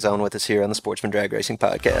Britt Cummings on with us here on the Sportsman Drag Racing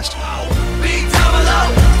Podcast.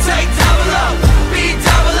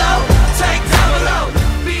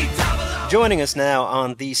 Joining us now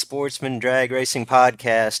on the Sportsman Drag Racing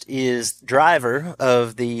Podcast is driver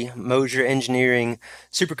of the Mosier Engineering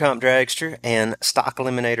Super Comp Dragster and Stock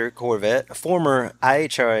Eliminator Corvette, former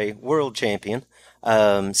IHRA World Champion,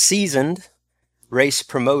 seasoned race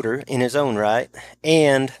promoter in his own right,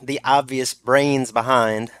 and the obvious brains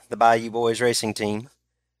behind the Bayou Boys racing team,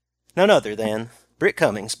 none other than Britt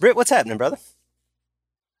Cummings. Britt, what's happening, brother?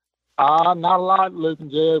 Not a lot, Luke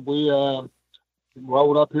and Jed. We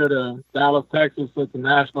rolled up here to Dallas, Texas. It's a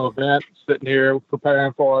national event. Sitting here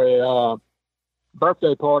preparing for a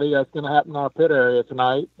birthday party that's going to happen in our pit area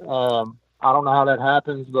tonight. I don't know how that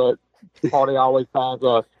happens, but the party always finds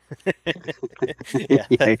us.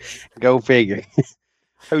 Yeah, go figure.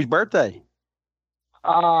 Whose birthday?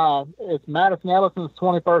 It's Madison Ellison's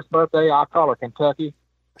 21st birthday. I call her Kentucky.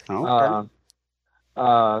 Okay.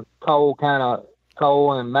 Cole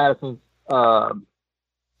and Madison's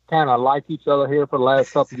kind of like each other here for the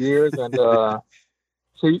last couple of years, and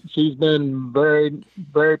she's been very,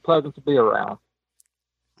 very pleasant to be around.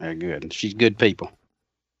 Very good. She's good people.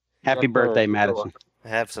 Happy Yes, birthday, sir. Madison.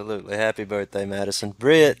 Absolutely. Happy birthday, Madison.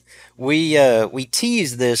 Britt, we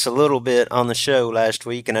teased this a little bit on the show last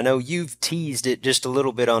week, and I know you've teased it just a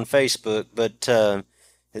little bit on Facebook, but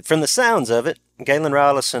from the sounds of it, Gaylon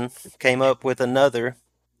Rolison came up with another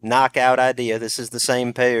knockout idea. This is the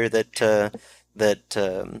same pair that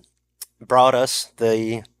brought us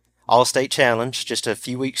the All-State Challenge just a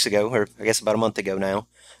few weeks ago, or I guess about a month ago now.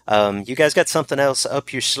 You guys got something else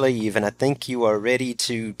up your sleeve, and I think you are ready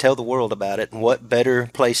to tell the world about it. And what better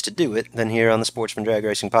place to do it than here on the Sportsman Drag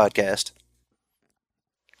Racing Podcast?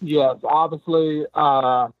 Yes, obviously,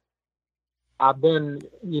 I've been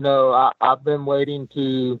waiting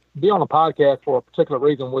to be on a podcast for a particular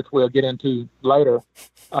reason, which we'll get into later.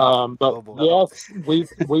 Yes, we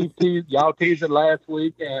teased, y'all teased it last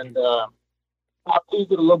week, and I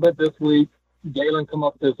teased it a little bit this week. Gaylon come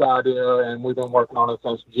up with this idea, and we've been working on it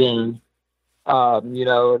since June. They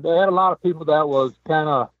had a lot of people that was kind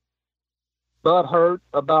of butthurt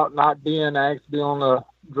about not being asked to be on the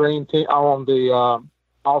Dream Team, on the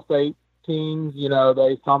All-State teams.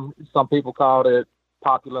 Some people called it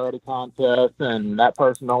popularity contest, and that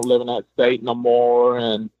person don't live in that state no more,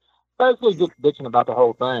 and basically just bitching about the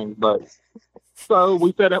whole thing. But so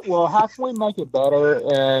we said, well, how can we make it better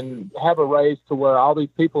and have a race to where all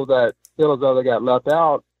these people that feel as though they got left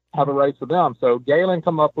out have a race for them? So Gaylon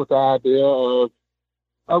come up with the idea of,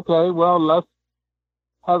 okay, well, let's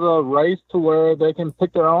have a race to where they can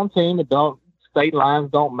pick their own team. State lines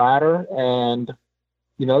don't matter, and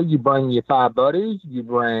you bring your 5 buddies, you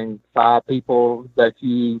bring 5 people that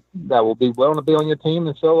will be willing to be on your team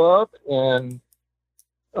and show up, and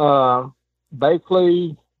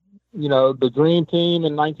basically, the Dream Team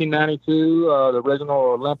in 1992, the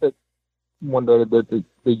original Olympic, when the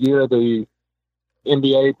year the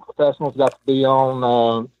NBA professionals got to be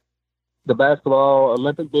on the basketball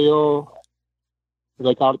Olympic deal,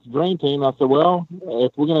 they called it the Dream Team. I said, well,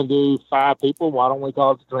 if we're going to do 5 people, why don't we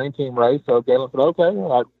call it the Dream Team race? So Gaylon said, okay,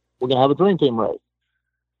 we're going to have a Dream Team race.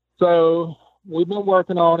 So we've been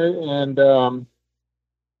working on it, and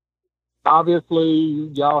obviously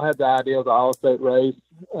y'all had the idea of the All-State race,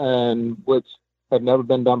 and which had never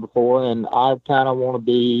been done before, and I kind of want to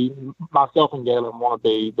be, myself and Gaylon want to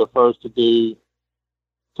be the first to do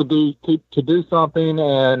something,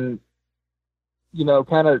 and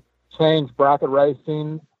kind of change bracket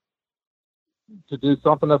racing to do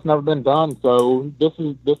something that's never been done. So this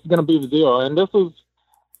is going to be the deal, and this is,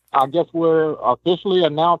 I guess we're officially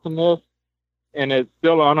announcing this, and it's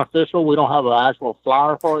still unofficial. We don't have an actual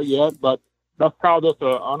flyer for it yet, but let's call this an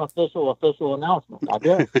unofficial official announcement, I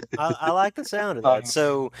guess. I like the sound of that.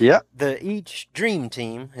 So yeah, each Dream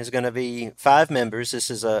Team is going to be 5 members. This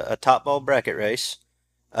is a top ball bracket race.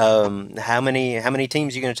 How many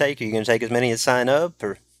teams are you going to take? Are you going to take as many as sign up,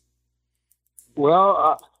 or?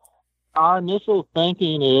 Well, our initial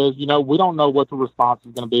thinking is, we don't know what the response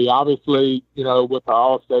is going to be. Obviously, with the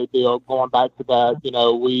All-State deal, going back to that,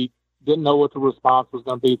 we didn't know what the response was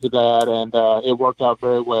going to be to that, and it worked out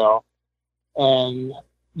very well. And,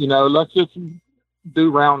 let's just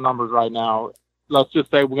do round numbers right now. Let's just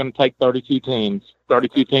say we're going to take 32 teams of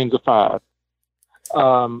 5.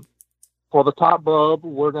 For the top bub,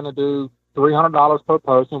 we're going to do $300 per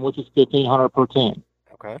person, which is $1,500 per team.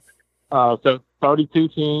 Okay. So 32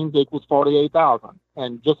 teams equals $48,000.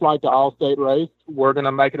 And just like the All-State race, we're going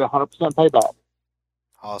to make it 100% payback.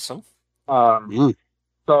 Awesome.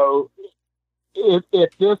 So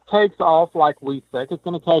if this takes off like we think it's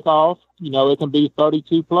going to take off, it can be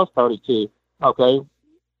 32 plus 32. Okay.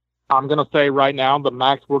 I'm going to say right now the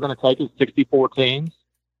max we're going to take is 64 teams.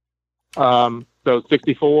 So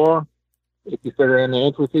 64, if you figure in the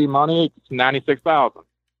entry fee money, it's 96,000.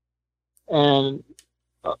 And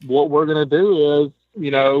what we're going to do is,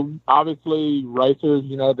 obviously racers,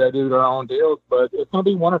 they do their own deals, but it's going to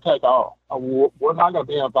be winner take all. We're not going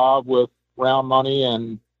to be involved with round money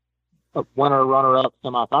and winner, runner up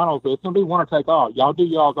semifinals. It's going to be winner take all. Y'all do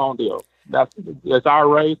y'all's own deal. It's our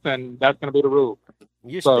race, and that's going to be the rule.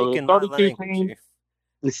 You're so speaking my 32 language teams.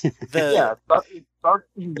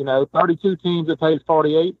 32 teams, it pays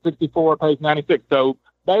 48, 64 pays 96. So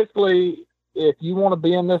basically, if you want to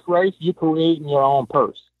be in this race, you're creating your own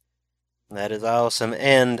purse. That is awesome.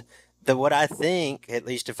 And what I think, at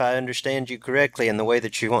least if I understand you correctly, and the way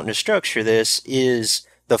that you're wanting to structure this, is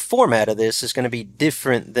the format of this is going to be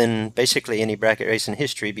different than basically any bracket race in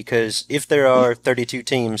history, because if there are 32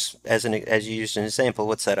 teams, as you used an example,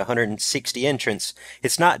 what's that, 160 entrants,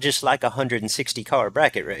 it's not just like a 160 car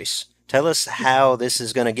bracket race. Tell us how this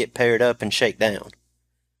is going to get paired up and shake down.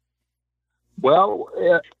 Well,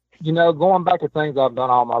 going back to things I've done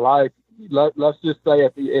all my life, let's just say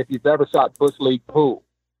if you've ever shot Bush League pool,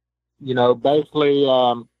 basically,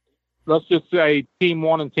 let's just say Team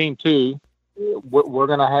 1 and Team 2, we're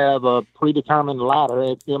going to have a predetermined ladder.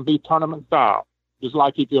 It's going to be tournament style, just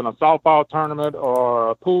like if you're in a softball tournament or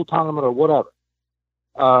a pool tournament or whatever.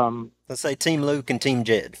 Let's say Team Luke and Team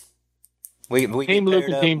Jed. We Team Luke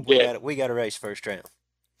and Team Jed. We got to race first round.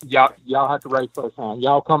 Y'all have to race first round.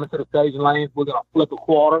 Y'all come into the staging lanes. We're going to flip a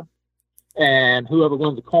quarter, and whoever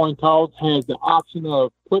wins the coin toss has the option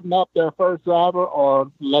of putting up their first driver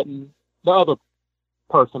or letting the other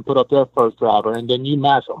person put up their first driver, and then you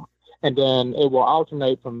match them. And then it will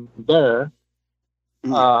alternate from there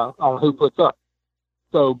on who puts up.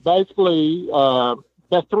 So basically,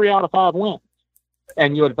 that's 3 out of 5 wins,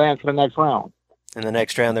 and you advance to the next round. In the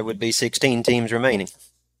next round, there would be 16 teams remaining.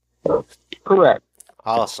 Correct.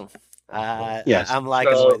 Awesome. Yes. I'm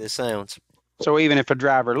liking the way this sounds. So even if a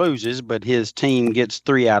driver loses, but his team gets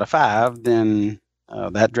 3 out of 5, then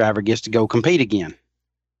that driver gets to go compete again.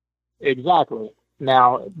 Exactly.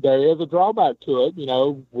 Now, there is a drawback to it.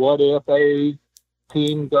 What if a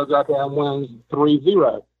team goes out there and wins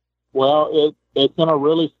 3-0? Well, it's going to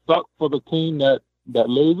really suck for the team that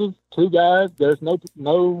loses. 2 guys, there's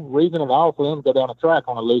no reason at all for them to go down the track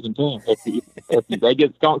on a losing team. If they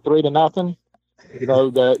get skunked 3-0,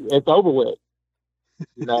 that it's over with.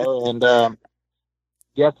 And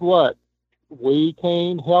guess what? We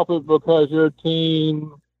can't help it because your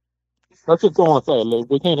team. Let's just go on and say it, Luke.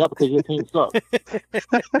 We can't help it because your team sucks.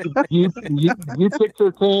 you pick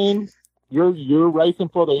your team. You're racing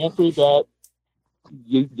for the entry that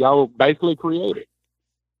y'all basically created.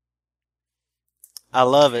 I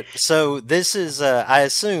love it. So this is, I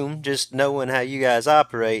assume, just knowing how you guys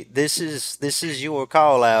operate, this is your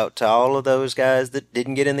call out to all of those guys that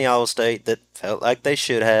didn't get in the All-State, that felt like they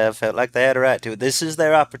should have, felt like they had a right to it. This is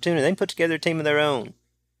their opportunity. They can put together a team of their own.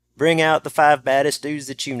 Bring out the 5 baddest dudes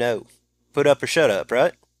that you know. Put up or shut up,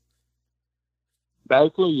 right?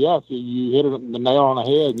 Basically, yes. You hit the nail on the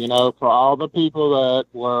head. For all the people that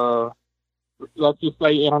were, let's just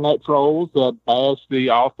say, internet trolls that bashed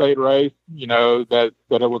the All-State race, that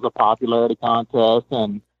it was a popularity contest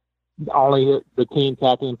and only the team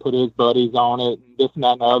captain put his buddies on it, and this and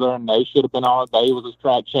that and the other, and they should have been on it. They was a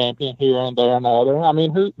track champion here and there and the other. I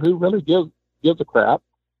mean, who really gives a crap?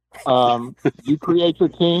 You create your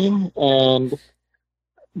team, and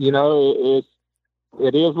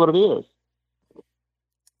it is what it is.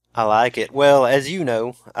 I like it. Well, as you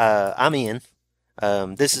know, I'm in.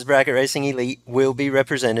 This is Bracket Racing Elite, will be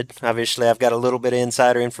represented. Obviously, I've got a little bit of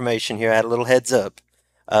insider information here. I had a little heads up.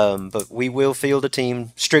 But we will field a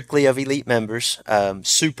team strictly of Elite members.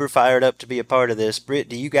 Super fired up to be a part of this. Britt,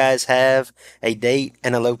 do you guys have a date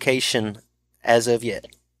and a location as of yet?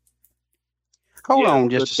 Hold on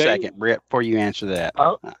just a second, Britt, before you answer that.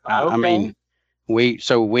 Okay. I mean,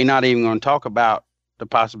 we're not even going to talk about the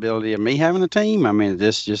possibility of me having a team. I mean,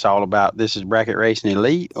 this is just all about, this is Bracket Racing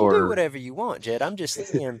Elite, or you do whatever you want, Jed. I'm just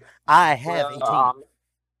saying I have a team.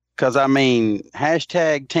 Because I mean,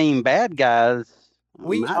 hashtag Team Bad Guys.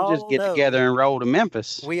 We might just get together and roll to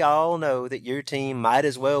Memphis. We all know that your team might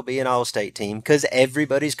as well be an all-state team because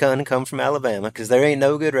everybody's going to come from Alabama, because there ain't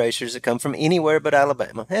no good racers that come from anywhere but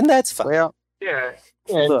Alabama, and that's fine. Well, yeah.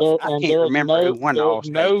 Look, I can't remember who won the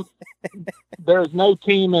all-state. There's no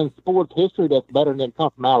team in sports history that's better than come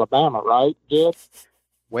from Alabama, right, Jed?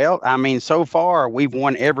 Well, I mean, so far we've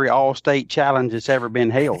won every all-state challenge that's ever been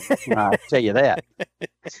held. I'll tell you that.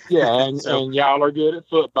 Yeah, and y'all are good at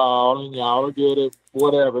football, and y'all are good at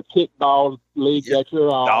whatever kickball league that you're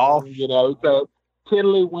on. Golf. You know, so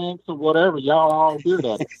tiddlywinks or whatever, y'all all good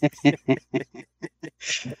at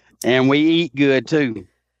it. And we eat good too.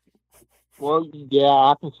 Well, yeah,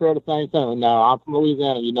 I can share the same thing. Now, I'm from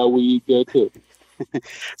Louisiana. You know, we eat good too.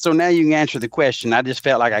 So now you can answer the question. I just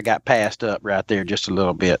felt like I got passed up right there just a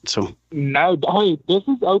little bit. So no, hey, this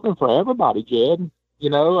is open for everybody, Jed.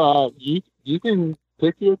 You know, you can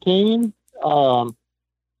pick your team.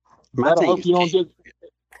 my I team. hope you don't get.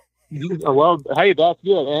 Well, hey, that's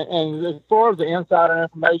good. And as far as the insider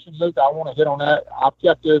information, Luke, I want to hit on that. I've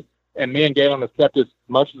kept this, and me and Gaylon have kept this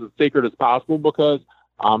much as a secret as possible because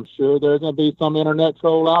I'm sure there's going to be some internet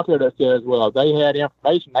troll out there that says, well, they had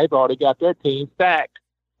information. They've already got their team stacked.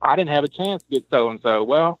 I didn't have a chance to get so-and-so.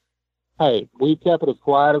 Well, hey, we kept it as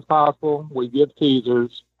quiet as possible. We give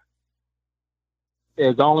teasers.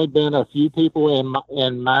 There's only been a few people in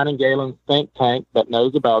mine and Gaylon's think tank that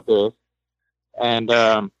knows about this. And,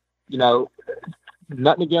 you know,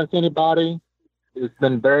 nothing against anybody. It's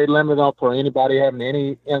been very limited for anybody having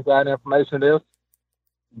any inside information of this.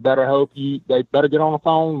 They better get on the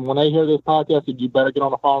phone. When they hear this podcast, you better get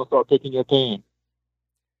on the phone and start picking your team.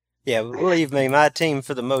 Yeah, believe me, my team,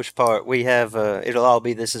 for the most part, we have, it'll all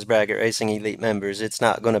be This Is Braggart Racing Elite members. It's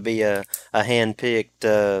not going to be a hand-picked,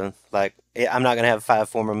 I'm not going to have 5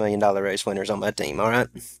 former $1 million race winners on my team, all right?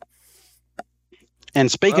 And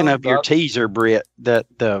speaking of your teaser, Britt,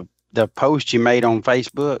 the post you made on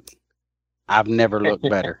Facebook, I've never looked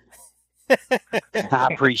better. I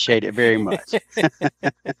appreciate it very much.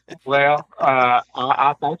 Well,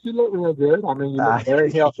 I think you look real good. I mean, you look very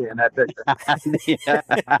healthy in that picture.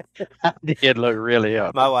 I did look really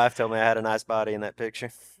healthy. My wife told me I had a nice body in that picture.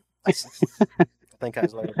 I think I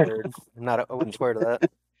was like a bird. I wouldn't swear to that.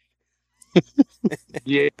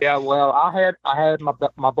 Yeah, well, I had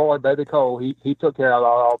my boy Baby Cole. He took care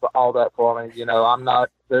of all that for me. You know, I'm not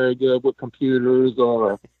very good with computers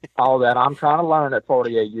or all that. I'm trying to learn at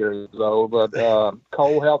 48 years old, but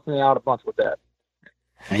Cole helped me out a bunch with that.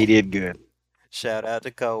 He did good. Shout out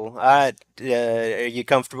to Cole. All right, are you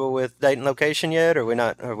comfortable with date and location yet, or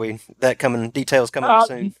details coming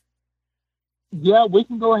soon? Yeah, we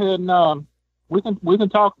can go ahead and we can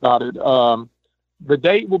talk about it. The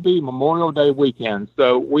date will be Memorial Day weekend.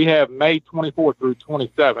 So we have May 24th through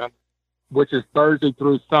 27th, which is Thursday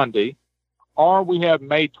through Sunday. Or we have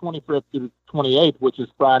May 25th through 28th, which is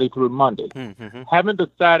Friday through Monday. Mm-hmm. Haven't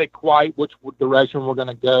decided quite which direction we're going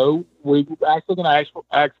to go. We're actually going to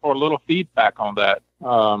ask for a little feedback on that.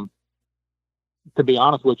 To be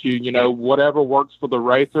honest with you, you know, whatever works for the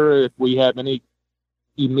racer. If we have any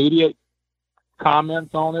immediate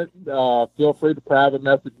comments on it, feel free to private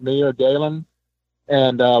message me or Gaylon.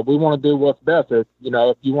 And we want to do what's best. If you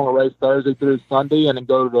want to race Thursday through Sunday and then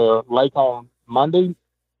go to the lake on Monday,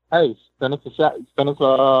 hey, send us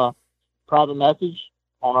a private message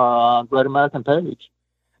on our Great American page.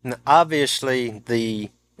 Now, obviously,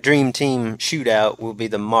 the Dream Team Shootout will be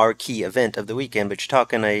the marquee event of the weekend, but you're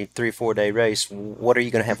talking a 3-4 day race. What are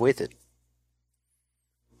you going to have with it?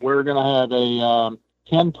 We're going to have a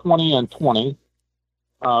 10, 20, and 20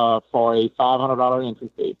 for a $500 entry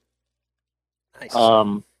fee. Nice.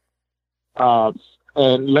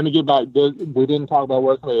 And let me get back. We didn't talk about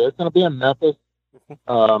where it's going to be. It's going to be in Memphis.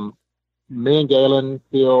 Me and Gaylon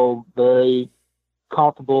feel very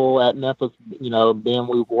comfortable at Memphis, being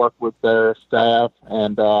we've worked with their staff,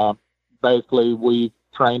 and basically we've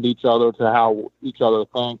trained each other to how each other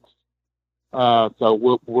thinks. So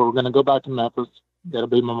we're going to go back to Memphis. It'll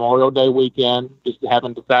be Memorial Day weekend. Just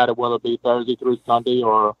haven't decided whether it be Thursday through Sunday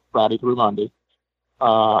or Friday through Monday.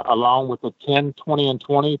 Along with the 10, 20, and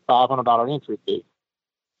 20 $500 entry fee,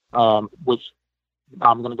 which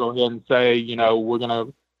I'm going to go ahead and say,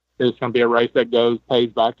 there's going to be a race that pays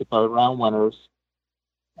back to third round winners.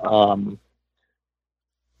 And,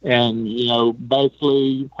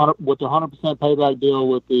 basically with the 100% payback deal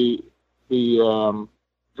with the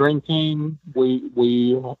Dream Team,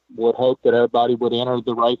 we would hope that everybody would enter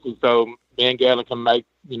the races so me and Gaylon can make,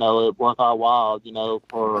 it worth our while,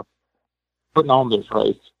 for putting on this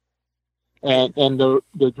race. And the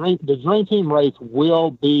Dream Team race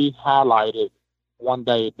will be highlighted one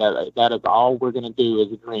day. That is all we're going to do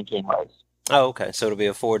is a Dream Team race. Oh, okay. So it'll be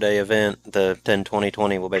a 4-day event. The 10, 20,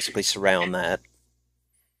 20 will basically surround that.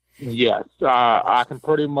 Yes. I can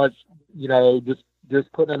pretty much,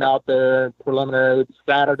 just putting it out there preliminary.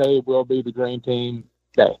 Saturday will be the Dream Team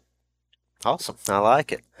day. Awesome. I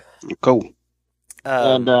like it. Cool.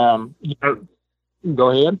 Go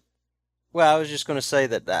ahead. Well, I was just going to say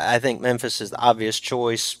that I think Memphis is the obvious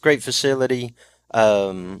choice. Great facility,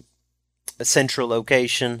 a central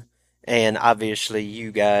location, and obviously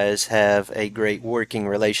you guys have a great working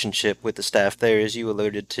relationship with the staff there, as you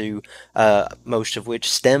alluded to, most of which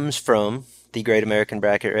stems from the Great American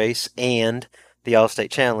Bracket Race and the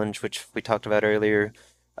All-State Challenge, which we talked about earlier,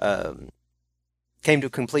 came to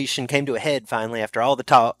completion, came to a head finally after all the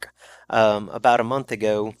talk about a month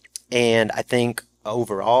ago, and I think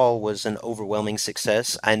overall was an overwhelming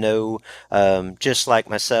success. I know, just like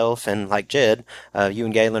myself and like Jed, you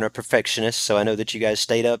and Gaylon are perfectionists, so I know that you guys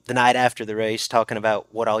stayed up the night after the race talking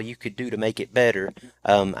about what all you could do to make it better.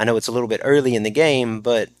 I know it's a little bit early in the game,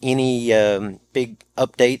 but any big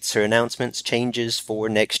updates or announcements, changes for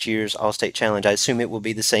next year's All-State Challenge? I assume it will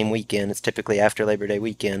be the same weekend. It's typically after Labor Day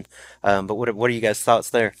weekend. But what are you guys'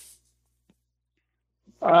 thoughts there?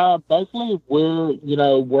 Basically,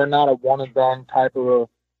 we're not a one and done type of a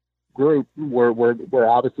group. We're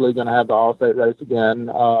obviously going to have the all-state race again.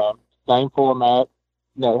 Same format.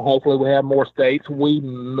 Hopefully we have more states. We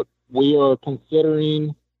are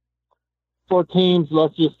considering for teams.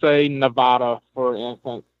 Let's just say Nevada, for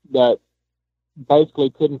instance, that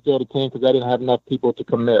basically couldn't field a team because they didn't have enough people to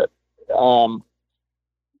commit. To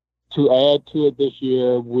add to it this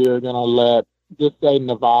year, we're going to let just say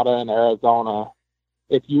Nevada and Arizona.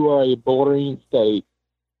 If you are a bordering state,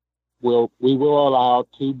 we will allow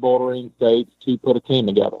 2 bordering states to put a team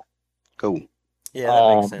together. Cool. Yeah,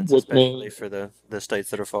 that makes sense, especially for the states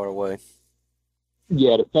that are far away.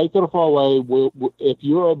 Yeah, the states that are far away, if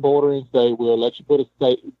you're a bordering state, we'll let you put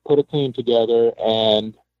a team together,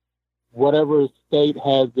 and whatever state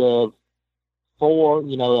has the 4,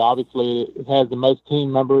 obviously it has the most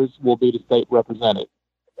team members will be the state represented.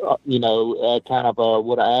 Kind of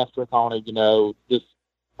with an asterisk on it, just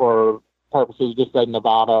for purposes, just say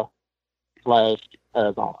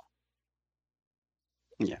Nevada/Arizona.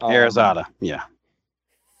 Yeah, Arizona. Yeah.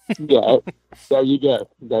 Yeah, there you go.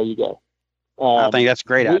 I think that's a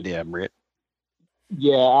great idea, Britt.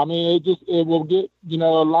 Yeah, I mean, it will get, a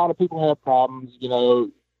lot of people have problems,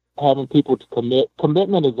 having people to commit.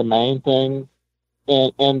 Commitment is the main thing.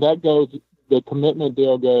 And the commitment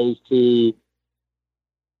deal goes to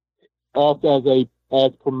us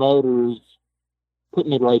as promoters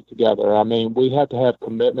putting the race together. I mean, we have to have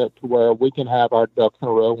commitment to where we can have our ducks in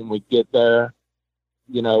a row when we get there.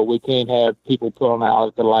 We can't have people pulling out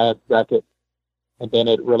at the last bracket, and then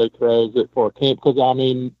it really throws it for a team. Because, I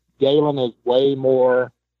mean, Gaylon is way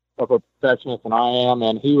more of a perfectionist than I am,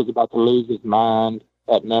 and he was about to lose his mind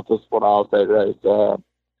at Memphis for the All-State race.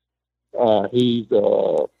 He's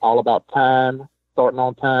all about time, starting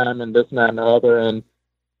on time, and this and that and the other. And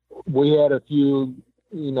we had a few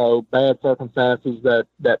bad circumstances that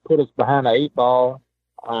put us behind the 8 ball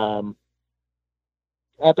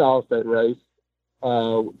at the All-State race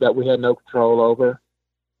that we had no control over.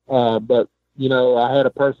 But, I had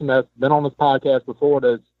a person that's been on this podcast before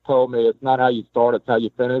that's told me it's not how you start, it's how you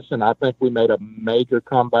finish. And I think we made a major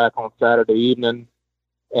comeback on Saturday evening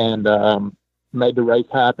and made the race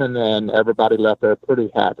happen, and everybody left there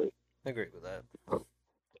pretty happy. I agree with that.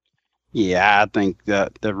 Yeah, I think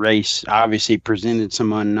the race obviously presented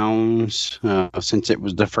some unknowns since it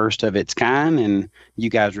was the first of its kind, and you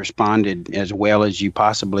guys responded as well as you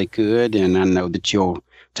possibly could. And I know that you'll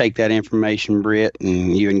take that information, Britt,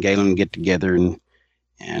 and you and Gaylon get together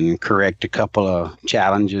and correct a couple of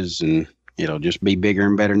challenges, and it'll just be bigger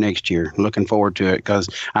and better next year. Looking forward to it because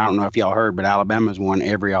I don't know if y'all heard, but Alabama's won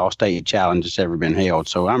every All-State challenge that's ever been held,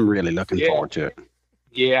 so I'm really looking forward to it.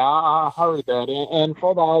 Yeah, I heard that. And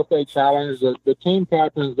for the All-State Challenge, the team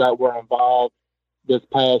captains that were involved this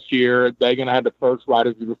past year, they're going to have the first right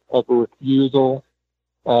of refusal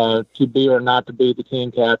to be or not to be the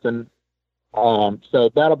team captain. So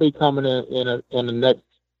that'll be coming in the next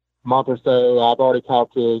month or so. I've already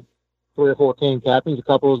talked to 3 or 4 team captains. A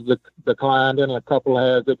couple has declined and a couple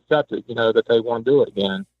has accepted, that they want to do it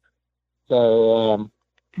again. So,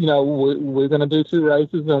 we're going to do 2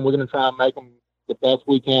 races, and we're going to try and make them the best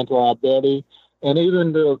we can to our ability. And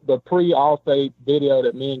even the pre-All-State video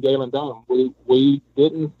that me and Gaylon done, we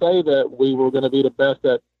didn't say that we were going to be the best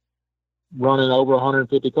at running over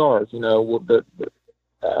 150 cars.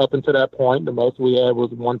 Up until that point, the most we had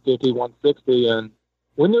was 150, 160, and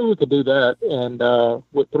we knew we could do that. And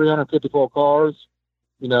with 354 cars,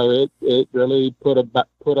 it really put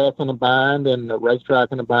us in a bind and the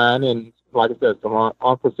racetrack in a bind. And like I said, some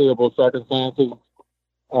unforeseeable circumstances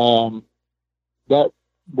that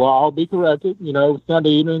will all be corrected. Sunday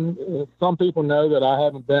evening, some people know that I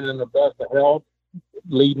haven't been in the best of health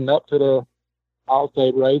leading up to the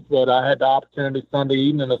All-State race, but I had the opportunity Sunday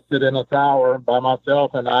evening to sit in a tower by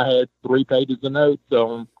myself, and I had 3 pages of notes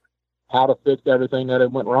on how to fix everything that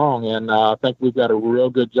had went wrong, and I think we've got a real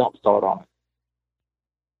good jump start on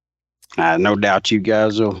it. No doubt you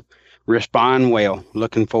guys will respond well.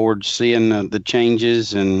 Looking forward to seeing the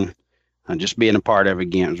changes and just being a part of it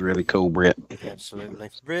again. It was really cool, Britt. Absolutely.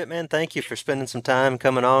 Britt, man, thank you for spending some time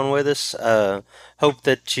coming on with us. Hope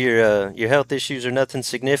that your health issues are nothing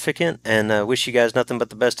significant, and wish you guys nothing but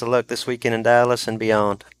the best of luck this weekend in Dallas and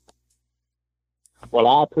beyond. Well,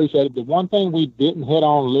 I appreciate it. The one thing we didn't hit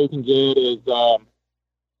on, Luke and Jed, is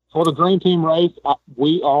for the Dream Team race,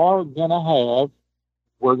 we're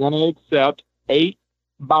going to accept 8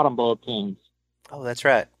 bottom bulb teams. Oh, that's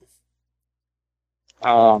right.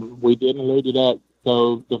 We didn't allude to that.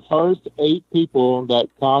 So the first 8 people that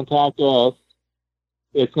contact us,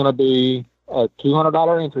 it's going to be a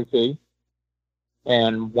 $200 entry fee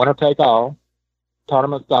and winner take all,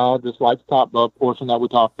 tournament style, just like the top bulb portion that we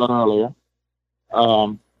talked about earlier.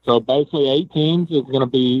 So basically 8 teams is going to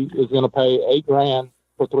pay $8,000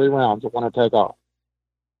 for 3 rounds of winner take all.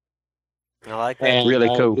 I like that. And, really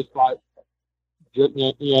cool. It's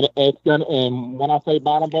gonna, and when I say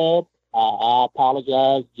bottom bulb, I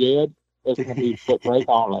apologize, Jed. It's going to be foot brake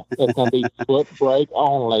only. It's going to be foot brake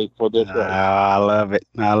only for this race. I love it.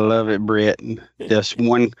 I love it, Britt. Just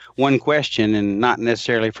one question, and not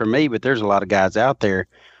necessarily for me, but there's a lot of guys out there.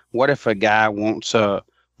 What if a guy wants a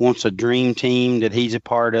dream team that he's a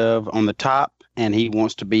part of on the top, and he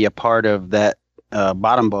wants to be a part of that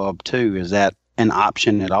bottom bulb too? Is that an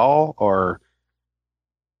option at all, or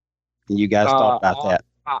you guys thought about that?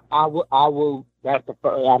 I will. That's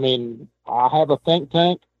I have a think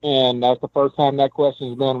tank, and that's the first time that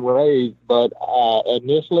question's been raised. But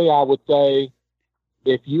initially, I would say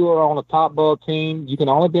if you are on a top bulb team, you can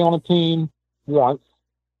only be on a team once,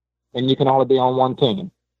 and you can only be on one team.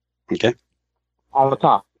 Okay. On the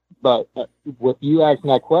top. But with you asking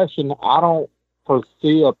that question, I don't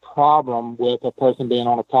foresee a problem with a person being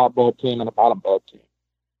on a top bulb team and a bottom bulb team.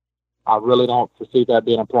 I really don't foresee that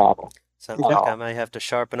being a problem. Sounds like I may have to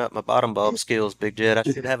sharpen up my bottom bulb skills, Big Jed. I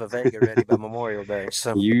should have a Vega ready by Memorial Day.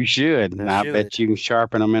 So You should. I bet you can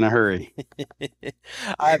sharpen them in a hurry.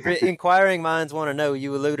 Inquiring minds want to know,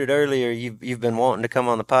 you alluded earlier, you've been wanting to come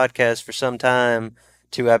on the podcast for some time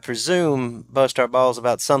to, I presume, bust our balls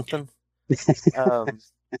about something.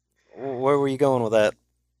 Where were you going with that?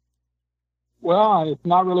 Well, it's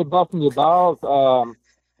not really busting your balls.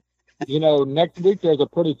 Next week there's a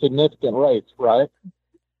pretty significant race, right?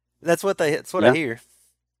 That's what I hear.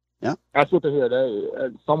 Yeah, that's what they hear.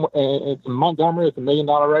 It's in Montgomery. It's $1 million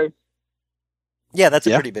race. Yeah, that's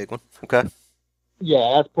a pretty big one. Okay.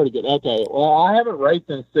 Yeah, that's pretty good. Okay. Well, I haven't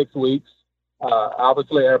raced in 6 weeks.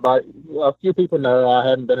 Obviously, a few people know I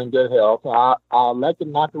haven't been in good health. I elected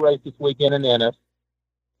not to race this weekend in Ennis.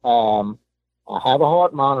 I have a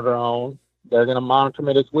heart monitor on. They're going to monitor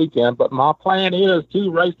me this weekend, but my plan is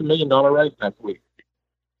to race the $1 million race next week.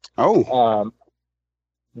 Oh.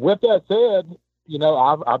 With that said,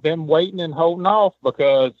 I've been waiting and holding off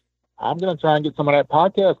because I'm going to try and get some of that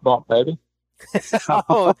podcast bump, baby.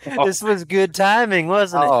 Oh, this was good timing,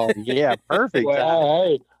 wasn't it? Oh, yeah, perfect.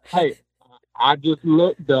 Well, hey, I just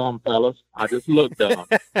look dumb, fellas. I just look dumb.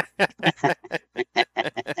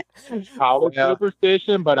 Call it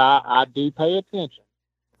superstition, but I do pay attention.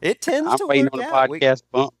 It tends I'm to waiting work on a out. podcast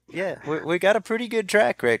bump. Yeah, we got a pretty good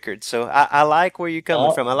track record, so I like where you're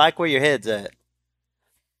coming from. I like where your head's at.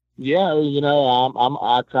 Yeah,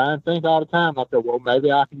 I try and think all the time. I said, well,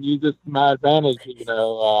 maybe I can use this to my advantage.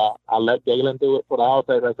 I let Gaylon do it for the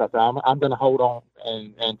All-State race. I said, I'm going to hold on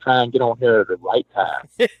and try and get on here at the right time.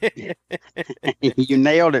 You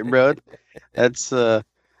nailed it, bro. That's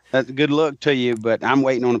good luck to you, but I'm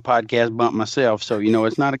waiting on a podcast bump myself, so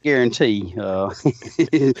it's not a guarantee.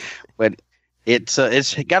 But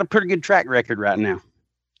it's got a pretty good track record right now.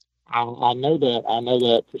 I know that. I know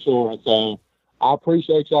that for sure. So I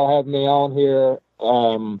appreciate y'all having me on here.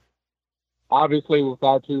 Obviously, with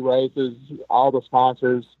our 2 races, all the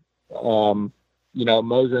sponsors,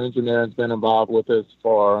 Moser Engineering's been involved with us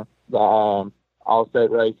for the All-State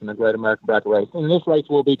race and the Great American Bracket race. And this race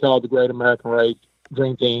will be called the Great American Race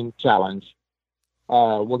Dream Team Challenge.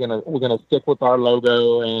 We're gonna stick with our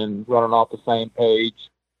logo and running off the same page.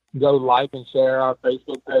 Go like and share our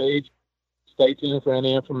Facebook page. Stay tuned for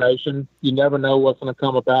any information. You never know what's going to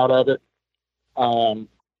come about of it.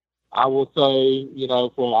 I will say,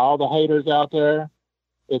 for all the haters out there,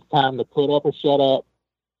 it's time to put up or shut up.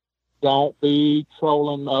 Don't be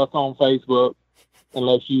trolling us on Facebook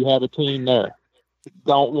unless you have a team there.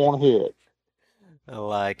 Don't want to hear it. I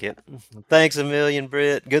like it. Thanks a million,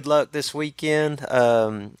 Britt. Good luck this weekend.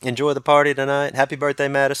 Enjoy the party tonight. Happy birthday,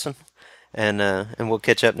 Madison. And we'll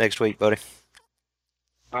catch up next week, buddy.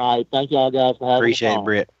 All right. Thank y'all guys for having me. Appreciate it,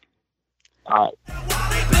 Britt. All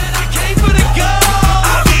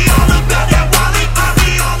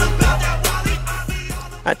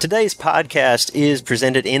right. Today's podcast is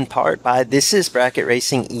presented in part by This Is Bracket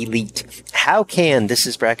Racing Elite. How can This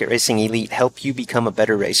Is Bracket Racing Elite help you become a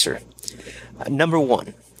better racer? Number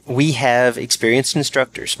one, we have experienced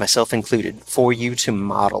instructors, myself included, for you to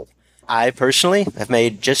model. I personally have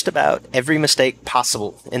made just about every mistake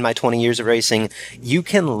possible in my 20 years of racing. You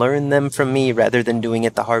can learn them from me rather than doing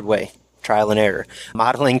it the hard way. Trial and error.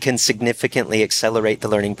 Modeling can significantly accelerate the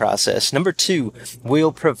learning process. Number two,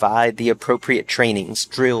 we'll provide the appropriate trainings,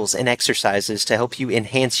 drills, and exercises to help you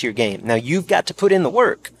enhance your game. Now, you've got to put in the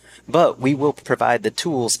work, but we will provide the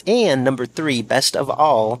tools. And number three, best of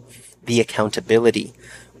all, the accountability.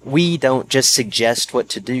 We don't just suggest what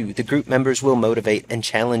to do. The group members will motivate and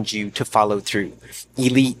challenge you to follow through.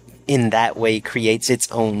 Elite in that way creates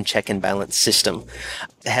its own check and balance system.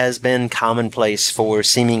 It has been commonplace for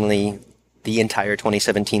seemingly the entire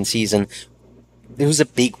 2017 season. It was a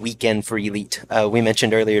big weekend for Elite. We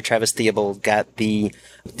mentioned earlier Travis Theobald got the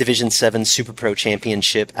Division 7 Super Pro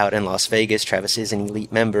Championship out in Las Vegas. Travis is an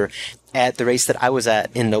Elite member. At the race that I was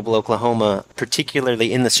at in Noble, Oklahoma,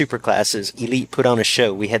 particularly in the super classes, Elite put on a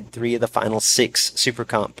show. We had 3 of the final 6 Super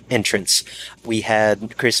Comp entrants. We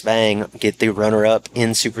had Chris Vang get the runner-up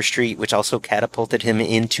in Super Street, which also catapulted him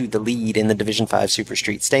into the lead in the Division 5 Super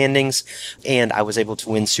Street standings. And I was able to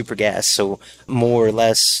win Super Gas, so more or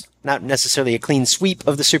less not necessarily a clean sweep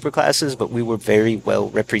of the super classes, but we were very well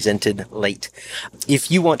represented late.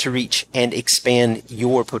 If you want to reach and expand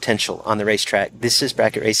your potential on the racetrack, This Is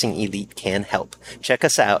Bracket Racing Elite can help. Check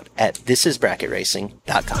us out at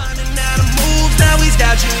thisisbracketracing.com.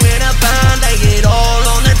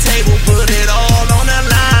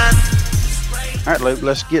 All right, Luke,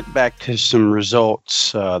 let's get back to some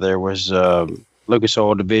results. There was Lucas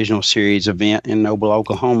Oil Divisional Series event in Noble,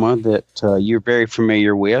 Oklahoma that you're very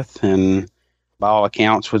familiar with, and by all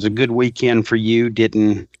accounts was a good weekend for you.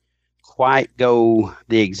 Didn't quite go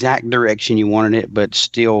the exact direction you wanted it, but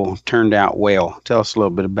still turned out well. Tell us a little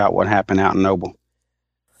bit about what happened out in Noble.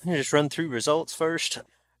 I'll just run through results first.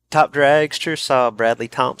 Top dragster saw Bradley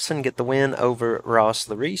Thompson get the win over Ross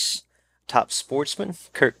Larice. Top sportsman,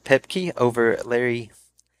 Kirk Pepke over Larry.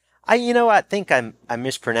 I think I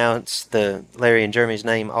mispronounce the Larry and Jeremy's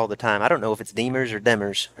name all the time. I don't know if it's Demers or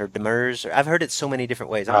Demers or Demers. I've heard it so many different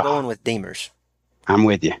ways. I'm going with Demers. I'm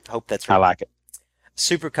with you. Hope that's right. I like it.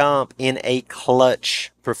 Super Comp in a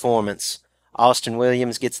clutch performance. Austin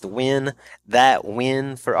Williams gets the win. That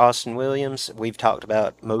win for Austin Williams, we've talked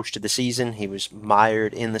about most of the season. He was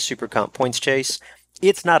mired in the Super Comp points chase.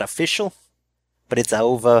 It's not official, but it's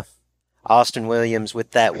over. Austin Williams,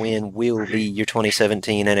 with that win, will be your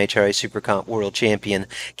 2017 NHRA Super Comp World Champion.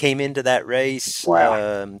 Came into that race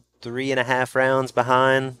 3.5 rounds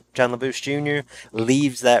behind John LaBouche Jr.,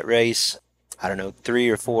 leaves that race, 3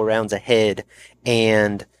 or 4 rounds ahead,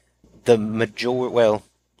 and the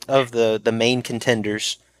of the main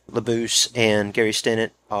contenders, LaBouche and Gary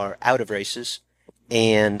Stennett are out of races,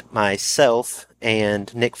 and myself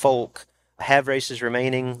and Nick Folk have races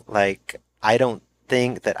remaining. I don't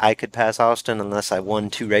think that I could pass Austin unless I won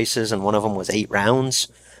 2 races, and one of them was 8 rounds.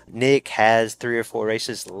 Nick has 3 or 4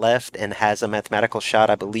 races left and has a mathematical shot,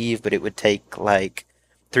 I believe, but it would take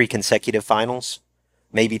 3 consecutive finals,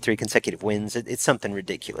 maybe 3 consecutive wins. It's something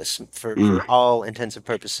ridiculous. For all intents and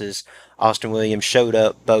purposes, Austin Williams showed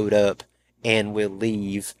up, bowed up, and will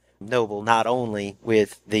leave Noble not only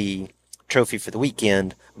with the trophy for the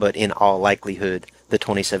weekend, but in all likelihood, the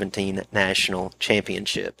 2017 National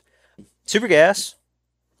Championship. Super Gas,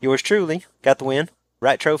 yours truly, got the win.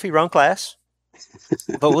 Right trophy, wrong class.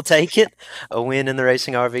 But we'll take it. A win in the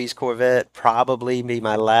Racing RVs Corvette, probably be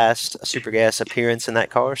my last Super Gas appearance in that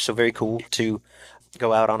car, so very cool to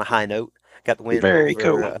go out on a high note. Got the win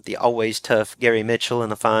over the always tough Gary Mitchell in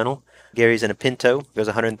the final. Gary's in a Pinto, goes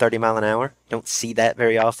 130 mile an hour. Don't see that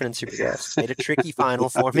very often in Super Gas. Made a tricky final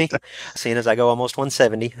for me, seeing as I go almost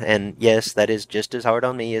 170. And yes, that is just as hard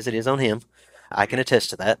on me as it is on him. I can attest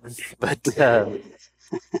to that. But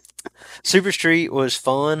Super Street was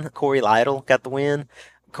fun. Corey Lytle got the win.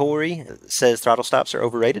 Corey says throttle stops are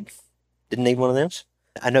overrated. Didn't need one of those.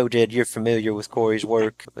 I know, Jed, you're familiar with Corey's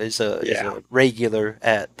work. Is a regular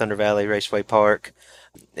at Thunder Valley Raceway Park.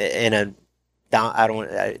 And I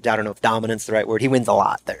don't know if dominance is the right word. He wins a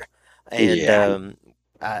lot there. And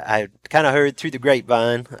I kind of heard through the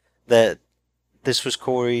grapevine that This was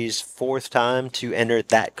Corey's 4th time to enter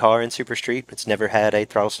that car in Super Street. It's never had a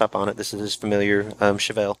throttle stop on it. This is his familiar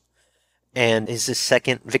Chevelle. And is his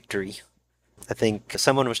 2nd victory. I think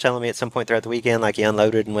someone was telling me at some point throughout the weekend, like he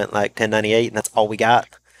unloaded and went like 1098, and that's all we got.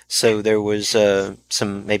 So there was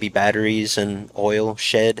some maybe batteries and oil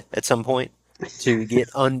shed at some point to get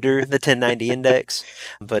under the 1090 index.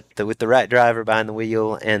 But with the right driver behind the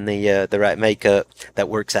wheel and the right makeup, that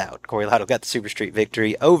works out. Corey Lytle got the Super Street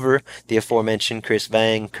victory over the aforementioned Chris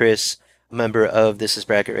Vang. Chris, member of This Is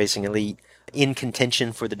Bracket Racing Elite, in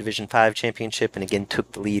contention for the Division 5 championship, and again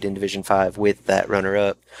took the lead in Division 5 with that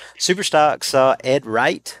runner-up. Superstock saw Ed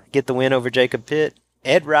Wright get the win over Jacob Pitt.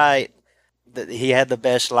 Ed Wright, he had the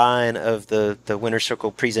best line of the winner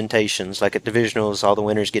circle presentations. Like at divisionals, all the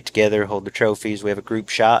winners get together, hold the trophies, we have a group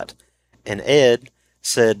shot. And Ed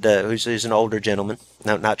said, who's an older gentleman,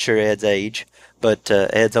 not sure Ed's age, but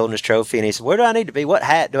Ed's holding his trophy, and he said, where do I need to be? What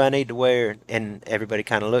hat do I need to wear? And everybody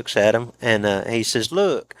kind of looks at him, and he says,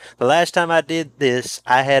 look, the last time I did this,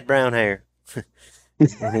 I had brown hair.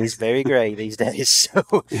 And he's very gray these days, so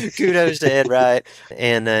kudos to Ed Wright.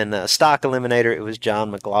 And then stock eliminator, it was John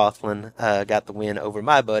McLaughlin, got the win over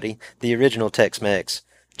my buddy, the original Tex-Mex,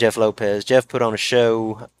 Jeff Lopez. Jeff put on a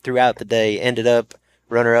show throughout the day, ended up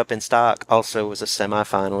runner-up in stock, also was a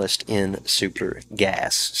semifinalist in Super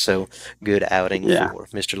Gas. So good outing for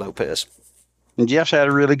Mr. Lopez. And Jeff's had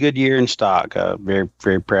a really good year in stock. Very,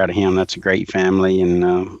 very proud of him. That's a great family,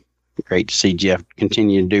 and great to see Jeff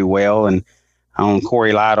continue to do well. And on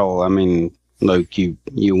Corey Lytle, I mean, Luke, you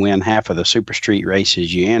win half of the Super Street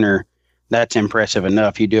races you enter. That's impressive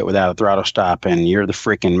enough. You do it without a throttle stop, and you're the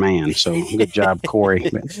freaking man. So good job,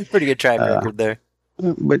 Corey. Pretty good track record there.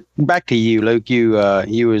 But back to you, Luke. You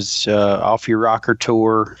was off your rocker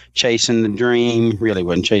tour, chasing the dream. Really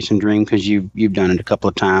wasn't chasing the dream because you've done it a couple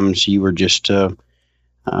of times. You were just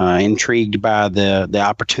intrigued by the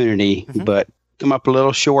opportunity, but come up a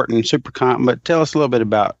little short in Super Comp. But tell us a little bit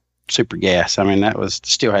about Super Gas. I mean, that was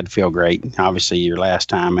still had to feel great. Obviously, your last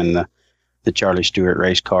time in the Charlie Stewart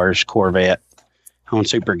race cars Corvette on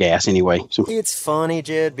Super Gas. Anyway, so it's funny,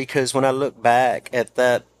 Jed, because when I look back at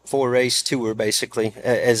that 4-race tour, basically,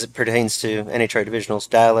 as it pertains to NHRA divisionals,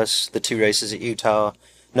 Dallas, the 2 races at Utah,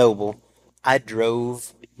 Noble, I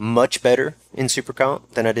drove much better in Super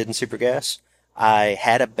Comp than I did in Super Gas. I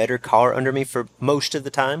had a better car under me for most of the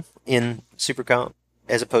time in Super Comp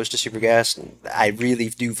as opposed to Super Gas. I really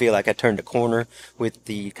do feel like I turned a corner with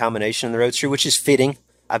the combination in the Roadster, which is fitting.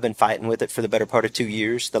 I've been fighting with it for the better part of 2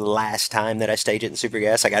 years. The last time that I staged it in Super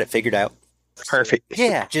Gas, I got it figured out. Perfect.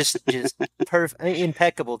 Yeah, just perfect,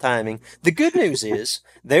 impeccable timing. The good news is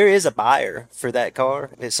there is a buyer for that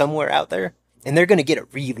car somewhere out there, and they're going to get a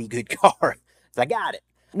really good car. I got it.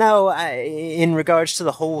 No, in regards to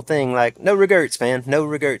the whole thing, like, no regrets, man. No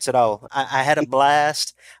regrets at all. I had a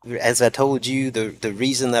blast. As I told you, the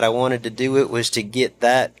reason that I wanted to do it was to get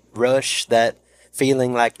that rush, that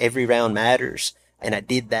feeling like every round matters. And I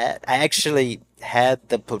did that. I actually had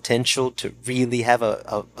the potential to really have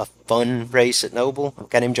a fun race at Noble. A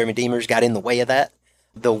guy named Jeremy Demers got in the way of that.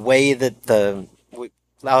 The way that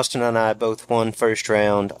Austin and I both won first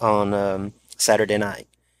round on Saturday night.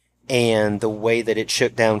 And the way that it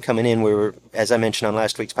shook down coming in, we were, as I mentioned on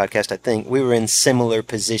last week's podcast, I think, we were in similar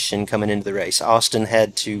position coming into the race. Austin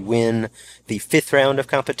had to win the 5th round of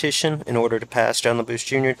competition in order to pass John LaBouche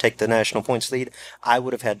Jr., take the national points lead. I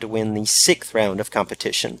would have had to win the 6th round of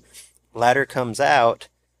competition. Ladder comes out,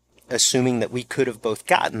 assuming that we could have both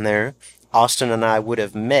gotten there. Austin and I would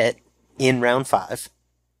have met in round 5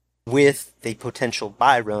 with the potential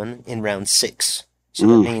bye run in round 6. So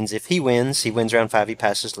that means if he wins round 5, he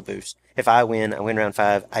passes LaBouche. If I win round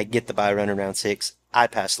 5, I get the bye run in round 6, I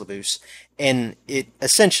pass LaBouche. And it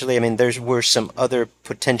essentially, I mean, there were some other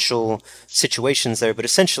potential situations there, but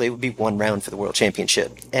essentially it would be 1 round for the World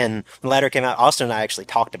Championship. And when the ladder came out, Austin and I actually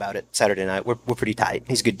talked about it Saturday night. We're pretty tight.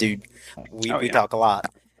 He's a good dude. We talk a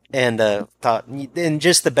lot. And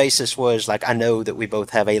just the basis was, like, I know that we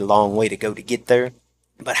both have a long way to go to get there.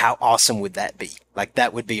 But how awesome would that be? Like,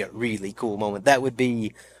 that would be a really cool moment. That would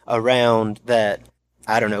be a round that,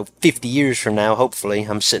 I don't know, 50 years from now, hopefully,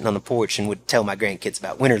 I'm sitting on the porch and would tell my grandkids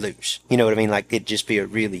about, win or lose. You know what I mean? Like, it'd just be a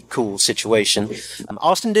really cool situation.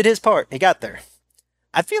 Austin did his part. He got there.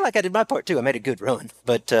 I feel like I did my part, too. I made a good run.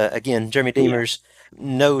 But, again, Jeremy Demers,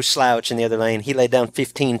 no slouch in the other lane. He laid down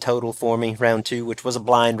 15 total for me, round 2, which was a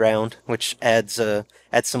blind round, which adds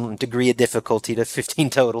some degree of difficulty to 15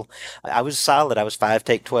 total. I was solid. I was 5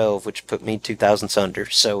 take 12, which put me 2 thousandths under.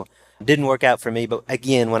 So didn't work out for me. But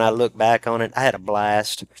again, when I look back on it, I had a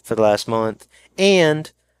blast for the last month.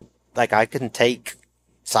 And like, I couldn't take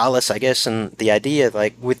solace, I guess, in the idea,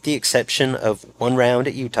 like, with the exception of one round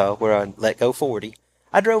at Utah where I let go 40,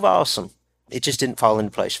 I drove awesome. It just didn't fall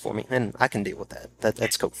into place for me, and I can deal with that.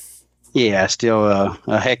 That's cool. Yeah, still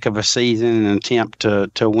a heck of a season, an attempt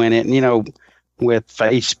to win it. And, with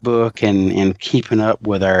Facebook and keeping up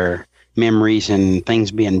with our memories and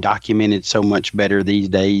things being documented so much better these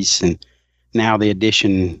days, and now the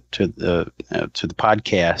addition to the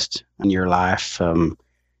podcast in your life,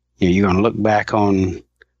 you're going to look back on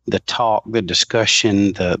the talk, the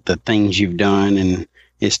discussion, the things you've done, and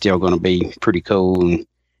it's still going to be pretty cool. And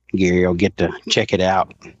Gary will get to check it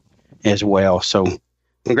out as well. So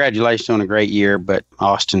congratulations on a great year. But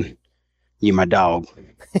Austin, you my dog.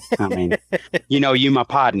 I mean, you my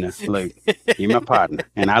partner, Luke. You my partner,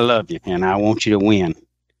 and I love you, and I want you to win.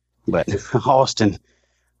 But Austin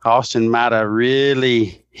might have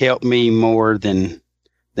really helped me more than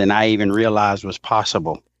I even realized was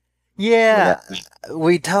possible. Yeah,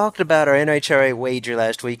 we talked about our NHRA wager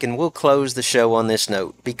last week, and we'll close the show on this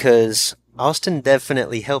note because Austin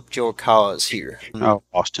definitely helped your cause here. Oh,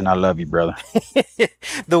 Austin, I love you, brother.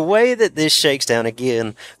 The way that this shakes down,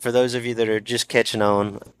 again, for those of you that are just catching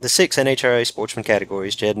on, the 6 NHRA sportsman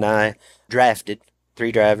categories, Jed and I drafted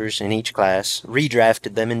 3 drivers in each class,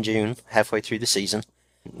 redrafted them in June, halfway through the season,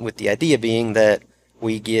 with the idea being that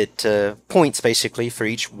we get points, basically, for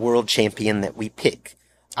each world champion that we pick.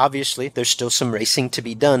 Obviously, there's still some racing to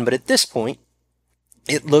be done, but at this point,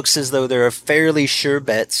 it looks as though there are fairly sure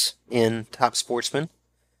bets in Top Sportsman,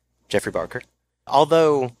 Jeffrey Barker.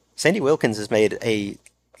 Although Sandy Wilkins has made a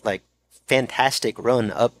fantastic run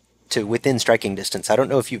up to within striking distance. I don't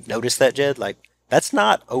know if you've noticed that, Jed. That's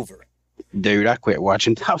not over. Dude, I quit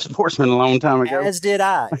watching Top Sportsman a long time ago. As did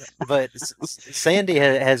I. But Sandy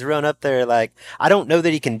has run up there. I don't know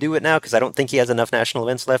that he can do it now because I don't think he has enough national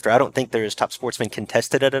events left, or I don't think there is Top Sportsman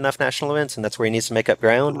contested at enough national events, and that's where he needs to make up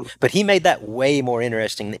ground. But he made that way more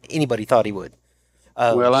interesting than anybody thought he would.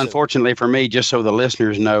 Unfortunately for me, just so the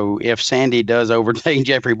listeners know, if Sandy does overtake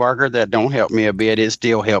Jeffrey Barker, that don't help me a bit. It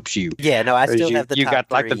still helps you. Yeah, no, I still have the top You got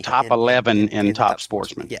the top 11 in Top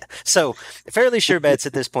Sportsman. Yeah, so fairly sure bets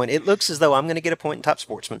at this point. It looks as though I'm going to get a point in Top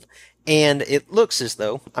Sportsman, and it looks as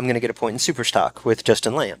though I'm going to get a point in Superstock with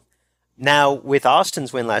Justin Lamb. Now, with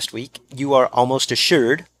Austin's win last week, you are almost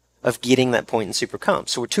assured of getting that point in Super Comp.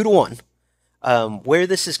 So we're 2-1. Where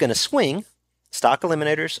this is going to swing, stock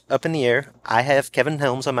eliminators up in the air. I have Kevin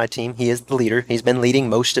Helms on my team. He is the leader. He's been leading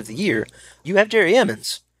most of the year. You have Jerry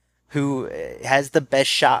Emmons, who has the best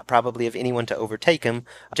shot probably of anyone to overtake him.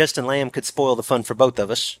 Justin Lamb could spoil the fun for both of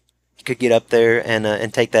us. He could get up there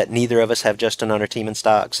and take that. Neither of us have Justin on our team in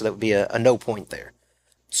stock, so that would be a no point there.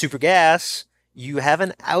 Super Gas, you have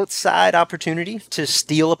an outside opportunity to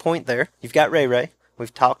steal a point there. You've got Ray Ray.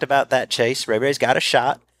 We've talked about that chase. Ray Ray's got a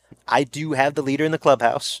shot. I do have the leader in the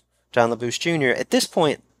clubhouse, John LaBouche Jr. At this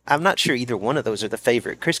point, I'm not sure either one of those are the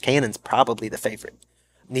favorite. Chris Cannon's probably the favorite.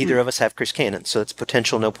 Neither of us have Chris Cannon, so it's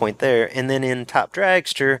potential no point there. And then in Top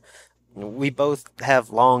Dragster, we both have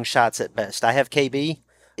long shots at best. I have KB.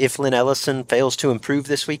 If Lynn Ellison fails to improve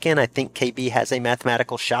this weekend, I think KB has a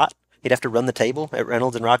mathematical shot. He'd have to run the table at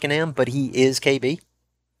Reynolds and Rockingham, but he is KB.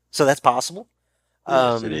 So that's possible.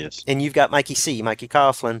 Yes, it is. And you've got Mikey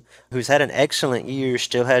Coughlin, who's had an excellent year,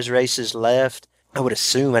 still has races left. I would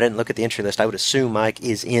assume, I didn't look at the entry list, I would assume Mike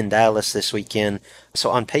is in Dallas this weekend. So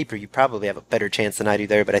on paper, you probably have a better chance than I do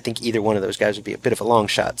there, but I think either one of those guys would be a bit of a long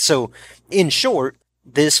shot. So in short,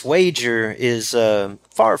 this wager is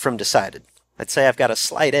far from decided. I'd say I've got a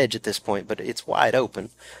slight edge at this point, but it's wide open.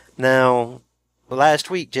 Now, last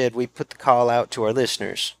week, Jed, we put the call out to our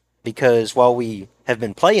listeners because while we have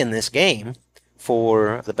been playing this game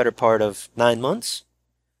for the better part of 9 months,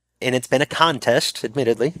 and it's been a contest,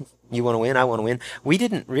 admittedly, you want to win, I want to win, we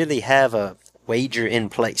didn't really have a wager in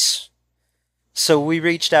place. So we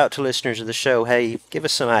reached out to listeners of the show, hey, give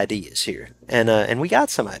us some ideas here. And we got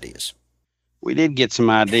some ideas. We did get some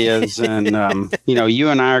ideas, and, you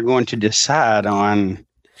and I are going to decide on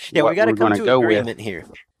what we got to come to go agreement with here.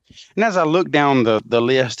 And as I look down the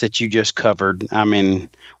list that you just covered, I mean,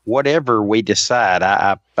 whatever we decide,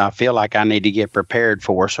 I feel like I need to get prepared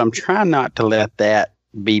for. So I'm trying not to let that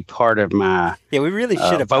be part of my we really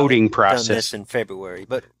should have voting process. Done this in February,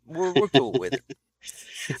 but we're cool with it.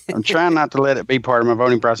 I'm trying not to let it be part of my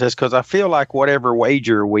voting process because I feel like whatever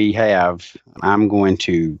wager we have, I'm going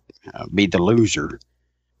to be the loser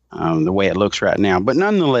the way it looks right now. But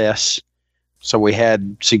nonetheless, so we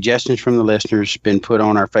had suggestions from the listeners been put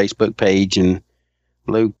on our Facebook page, and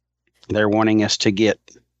Luke, they're wanting us to get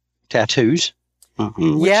tattoos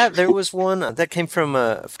Yeah, there was one that came from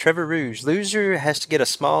Trevor Rouge. Loser has to get a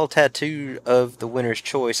small tattoo of the winner's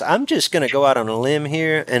choice. I'm just going to go out on a limb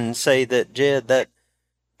here and say that, Jed, that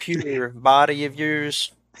pure body of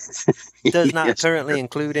yours does not currently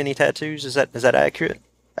include any tattoos. Is that accurate?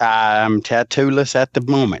 I'm tattooless at the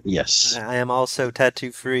moment, yes. I am also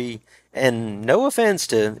tattoo-free, and no offense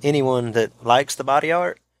to anyone that likes the body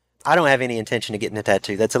art, I don't have any intention of getting a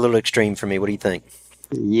tattoo. That's a little extreme for me. What do you think?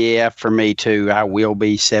 Yeah, for me too. I will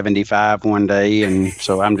be 75 one day, and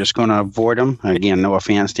so I'm just going to avoid them. Again, no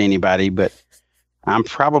offense to anybody, but I'm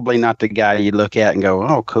probably not the guy you look at and go,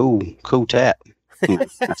 oh, cool tat.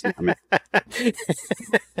 That's not me.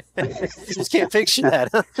 Just can't picture that.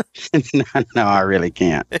 Huh? No, I really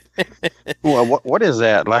can't. Well, what is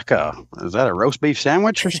that? Is that a roast beef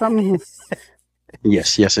sandwich or something?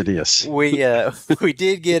 Yes, it is. We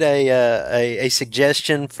did get a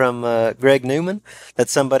suggestion from Greg Newman that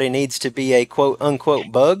somebody needs to be a quote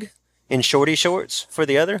unquote bug in shorty shorts for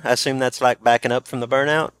the other. I assume that's like backing up from the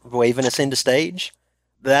burnout, waving us into stage.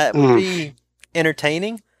 That would be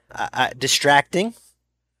entertaining. Distracting,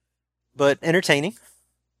 but entertaining.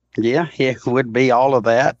 Yeah, it would be all of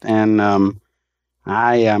that. And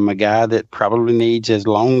I am a guy that probably needs as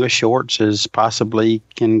long as shorts as possibly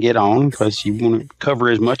can get on because you want to cover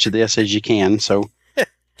as much of this as you can. So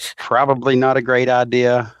probably not a great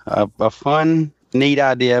idea. A fun, neat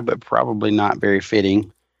idea, but probably not very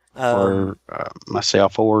fitting for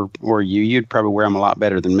myself or you. You'd probably wear them a lot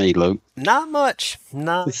better than me, Luke. Not much.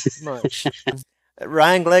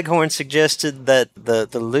 Ryan Gleghorn suggested that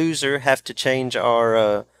the loser have to change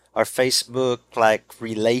our Facebook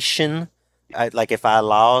relation. Like if I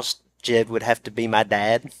lost, Jed would have to be my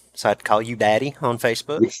dad, so I'd call you Daddy on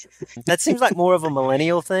Facebook. That seems like more of a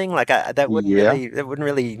millennial thing. That wouldn't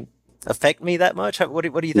really affect me that much. What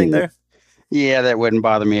do you think there? Yeah, that wouldn't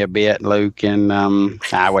bother me a bit, Luke. And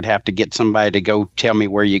I would have to get somebody to go tell me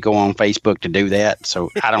where you go on Facebook to do that. So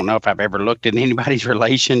I don't know if I've ever looked at anybody's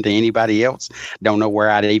relation to anybody else. Don't know where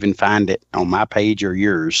I'd even find it on my page or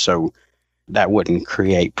yours. So that wouldn't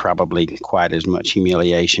create probably quite as much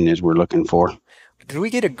humiliation as we're looking for. Did we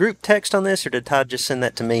get a group text on this, or did Todd just send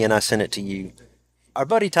that to me and I sent it to you? Our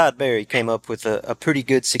buddy Todd Berry came up with a pretty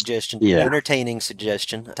good suggestion, an entertaining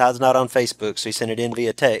suggestion. Todd's not on Facebook, so he sent it in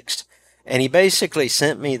via text. And he basically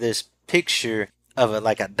sent me this picture of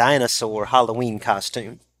a dinosaur Halloween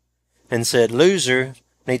costume and said, loser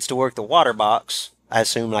needs to work the water box, I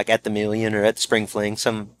assume at the Million or at the Spring Fling,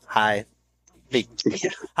 some high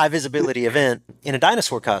visibility event in a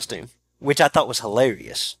dinosaur costume, which I thought was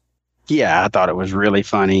hilarious. Yeah, I thought it was really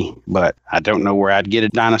funny, but I don't know where I'd get a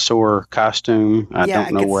dinosaur costume. I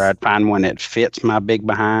don't know where I'd find one that fits my big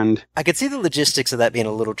behind. I could see the logistics of that being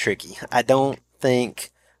a little tricky. I don't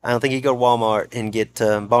think you go to Walmart and get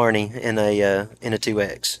Barney in a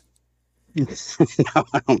 2X. No,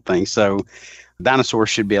 I don't think so. Dinosaurs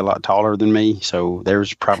should be a lot taller than me, so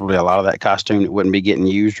there's probably a lot of that costume that wouldn't be getting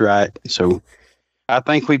used right. So I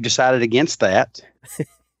think we've decided against that.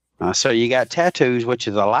 So you got tattoos, which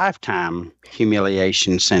is a lifetime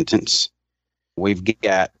humiliation sentence. We've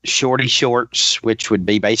got shorty shorts, which would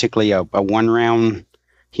be basically a one-round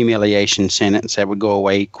humiliation sentence that would go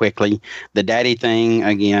away quickly. The daddy thing,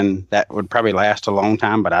 again, that would probably last a long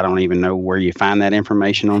time, but I don't even know where you find that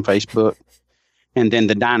information on Facebook. And then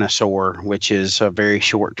the dinosaur, which is a very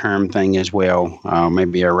short-term thing as well,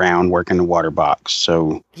 maybe around working the water box.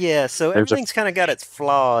 So everything's kind of got its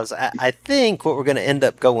flaws. I think what we're going to end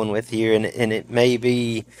up going with here, and it may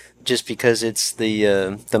be just because it's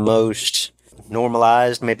the most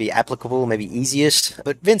normalized, maybe applicable, maybe easiest.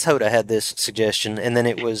 But Vince Hoda had this suggestion, and then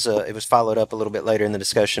it was followed up a little bit later in the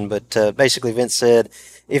discussion. But basically, Vince said,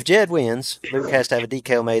 if Jed wins, Luke has to have a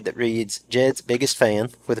decal made that reads Jed's biggest fan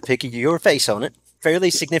with a pic of your face on it, fairly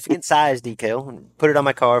significant size decal, and put it on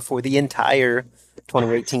my car for the entire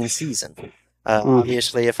 2018 season.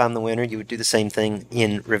 Obviously, if I'm the winner, you would do the same thing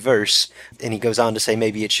in reverse. And he goes on to say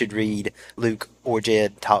maybe it should read Luke or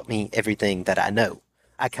Jed taught me everything that I know.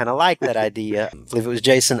 I kind of like that idea. I believe it was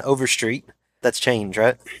Jason Overstreet. That's change,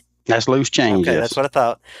 right? That's loose change. Okay, yes. That's what I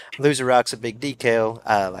thought. Loser rocks a big decal,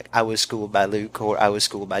 like I was schooled by Luke or I was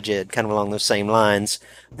schooled by Jed, kind of along those same lines.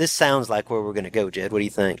 This sounds like where we're going to go, Jed. What do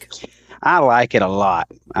you think? I like it a lot.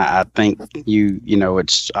 I think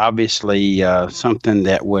it's obviously something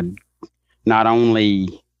that would not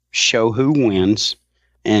only show who wins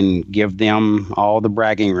and give them all the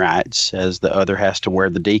bragging rights as the other has to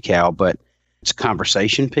wear the decal, but it's a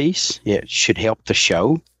conversation piece. It should help the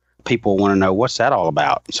show. People want to know what's that all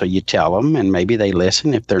about. So you tell them, and maybe they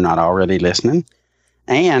listen if they're not already listening.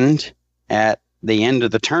 And at the end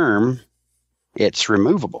of the term, it's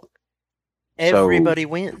removable. Everybody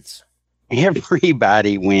wins.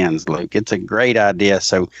 Everybody wins, Luke. It's a great idea.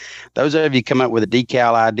 So those of you come up with a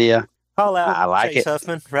decal idea, Call out I like Chase it.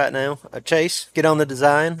 Huffman right now. Chase, get on the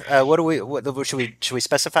design. What should we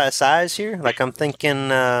specify a size here? Like I'm thinking,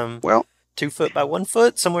 Well, 2 foot by 1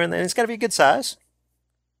 foot, somewhere in there. It's got to be a good size.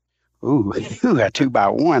 ooh, a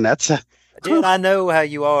 2x1. That's a. Dude, I know how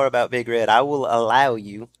you are about Big Red. I will allow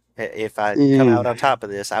you, if I come out on top of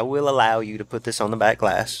this, I will allow you to put this on the back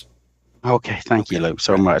glass. Okay, thank you, Luke,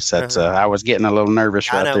 so much. That's I was getting a little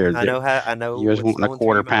nervous right there. I know. You was wanting a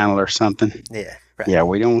quarter panel or something. Yeah, right. Yeah,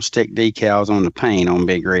 we don't stick decals on the paint on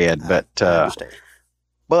Big Red, but understand.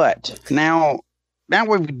 But now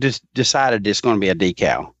we've just decided it's going to be a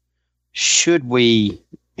decal. Should we?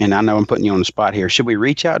 And I know I'm putting you on the spot here. Should we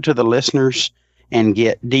reach out to the listeners and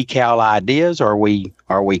get decal ideas? Or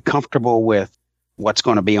are we comfortable with what's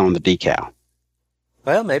going to be on the decal?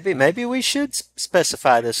 Well, maybe we should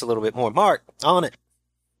specify this a little bit more. Mark, on it.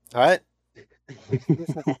 All right.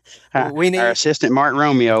 Our assistant Mark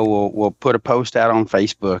Romeo will put a post out on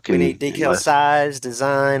Facebook. We need decal size,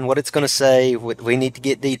 design, what it's going to say. We need to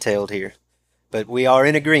get detailed here. But we are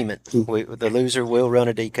in agreement. The loser will run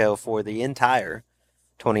a decal for the entire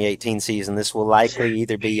 2018 season. This will likely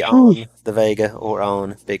either be on the Vega or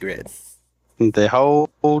on Big Red. The whole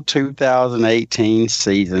 2018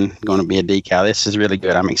 season going to be a decal. This is really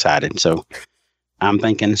good. I'm excited. So I'm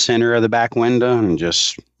thinking center of the back window and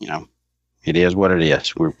just, it is what it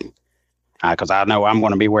is. Because I know I'm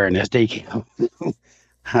going to be wearing this decal.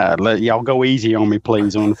 Let y'all go easy on me,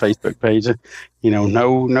 please, on the Facebook page.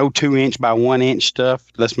 No 2-inch by 1-inch stuff.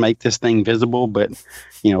 Let's make this thing visible. But,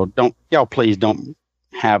 please don't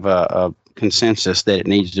have a consensus that it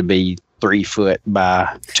needs to be 3 foot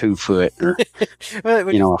by 2 foot, or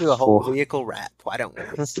we do a whole vehicle wrap. Why don't we?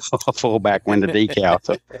 A full back window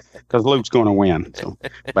decal, because Luke's going to win. So,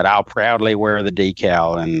 but I'll proudly wear the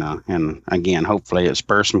decal, and again, hopefully, it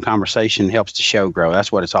spurs some conversation, helps the show grow.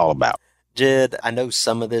 That's what it's all about. Jed, I know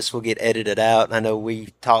some of this will get edited out. I know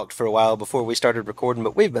we talked for a while before we started recording,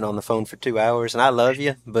 but we've been on the phone for 2 hours, and I love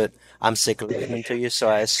you, but I'm sick of listening to you, so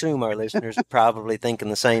I assume our listeners are probably thinking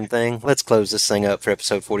the same thing. Let's close this thing up for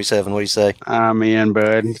episode 47. What do you say? I'm in,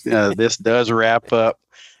 bud. This does wrap up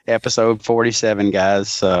episode 47,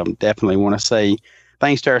 guys. Definitely want to say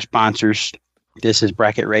thanks to our sponsors. This is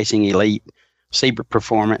Bracket Racing Elite, Seabrook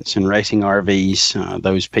Performance, and Racing RVs.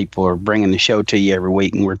 Those people are bringing the show to you every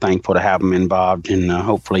week, and we're thankful to have them involved. And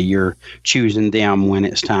hopefully you're choosing them when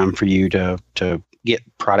it's time for you to get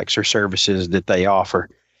products or services that they offer.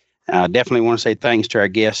 Definitely want to say thanks to our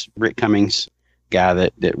guest, Britt Cummings, guy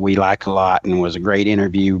that we like a lot, and was a great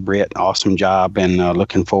interview. Britt, awesome job, and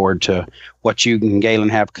looking forward to what you and Gaylon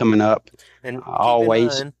have coming up. And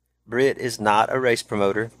always. keep in mind, Britt is not a race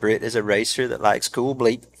promoter. Britt is a racer that likes cool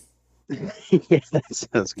bleep. Yeah, that's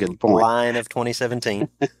a good point. Line of 2017.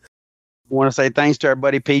 Want to say thanks to our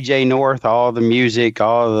buddy PJ North, all the music,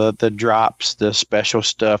 all the drops, the special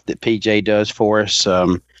stuff that PJ does for us.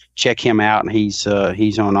 Check him out, and he's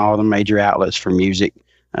on all the major outlets for music.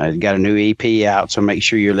 He's got a new EP out, so make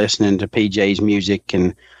sure you're listening to PJ's music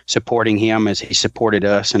and supporting him as he supported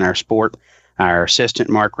us in our sport. Our assistant,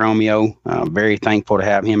 Mark Romeo, very thankful to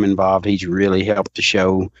have him involved. He's really helped the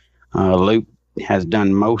show. Luke has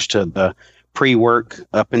done most of the pre-work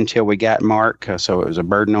up until we got Mark, so it was a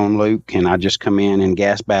burden on Luke, and I just come in and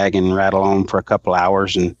gas bag and rattle on for a couple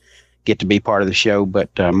hours and get to be part of the show. But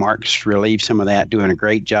Mark's relieved some of that, doing a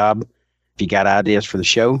great job. If you got ideas for the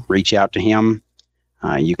show, reach out to him.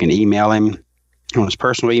 You can email him on his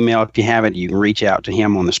personal email. If you have it, you can reach out to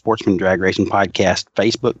him on the Sportsman Drag Racing Podcast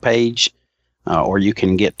Facebook page, or you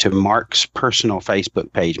can get to Mark's personal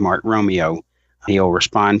Facebook page, Mark Romeo. He'll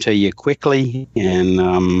respond to you quickly, and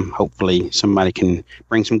hopefully somebody can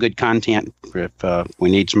bring some good content if we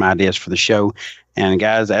need some ideas for the show. And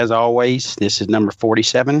guys, as always, this is number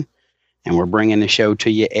 47, and we're bringing the show to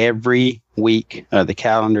you every week of the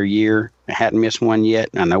calendar year. I hadn't missed one yet.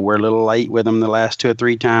 I know we're a little late with them the last 2 or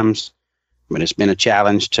 3 times, but it's been a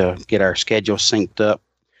challenge to get our schedule synced up.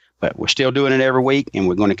 But we're still doing it every week, and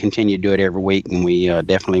we're going to continue to do it every week, and we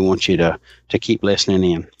definitely want you to keep listening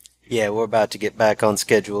in. Yeah, we're about to get back on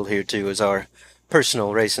schedule here, too, as our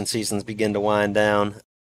personal racing seasons begin to wind down.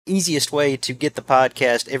 Easiest way to get the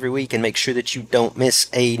podcast every week and make sure that you don't miss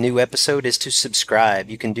a new episode is to subscribe.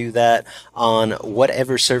 You can do that on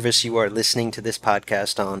whatever service you are listening to this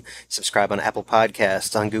podcast on. Subscribe on Apple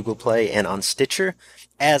Podcasts, on Google Play, and on Stitcher.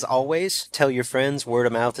 As always, tell your friends. Word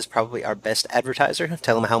of mouth is probably our best advertiser.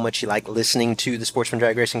 Tell them how much you like listening to the Sportsman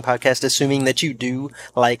Drag Racing Podcast, assuming that you do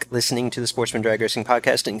like listening to the Sportsman Drag Racing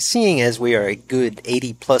Podcast. And seeing as we are a good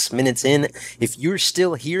 80-plus minutes in, if you're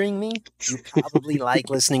still hearing me, you probably like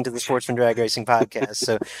listening to the Sportsman Drag Racing Podcast.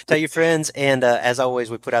 So tell your friends, and as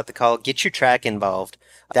always, we put out the call. Get your track involved.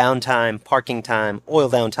 Downtime, parking time, oil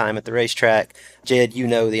downtime at the racetrack. Jed, you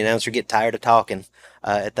know the announcer get tired of talking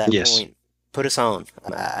at that point. Put us on.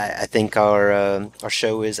 I think our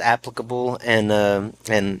show is applicable and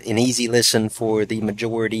an easy listen for the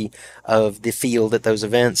majority of the field at those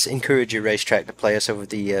events. Encourage your racetrack to play us over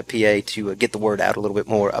the PA to get the word out a little bit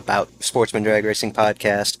more about Sportsman Drag Racing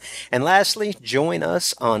Podcast. And lastly, join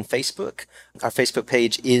us on Facebook. Our Facebook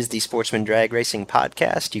page is the Sportsman Drag Racing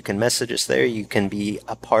Podcast. You can message us there. You can be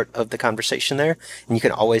a part of the conversation there. And you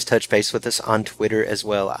can always touch base with us on Twitter as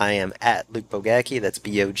well. I am at Luke Bogacki. That's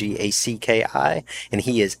Bogacki. And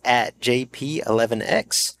he is at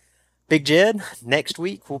JP11X. Big Jed, next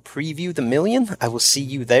week we'll preview the Million. I will see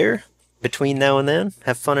you there. Between now and then,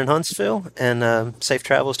 have fun in Huntsville. And safe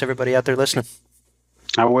travels to everybody out there listening.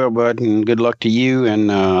 I will, bud, and good luck to you.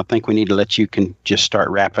 And I think we need to let you just start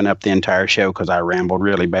wrapping up the entire show because I rambled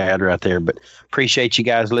really bad right there. But appreciate you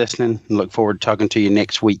guys listening and look forward to talking to you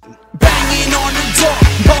next week. Banging on the door,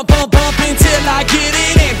 bump, bump, bump until I get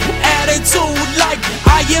it in. Attitude like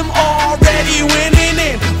I am already winning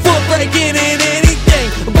in. Foot breaking in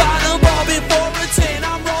anything. Bottom ball before a 10.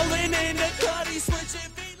 I'm rolling in the cutty,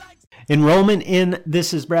 switching feet like... Enrollment in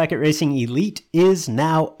This Is Bracket Racing Elite is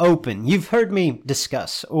now open. You've heard me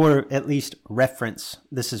discuss, or at least reference,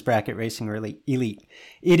 This Is Bracket Racing Elite.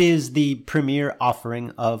 It is the premier offering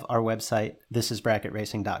of our website,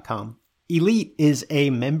 thisisbracketracing.com. Elite is a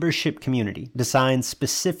membership community designed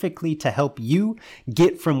specifically to help you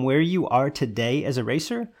get from where you are today as a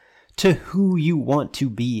racer to who you want to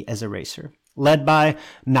be as a racer. Led by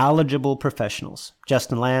knowledgeable professionals.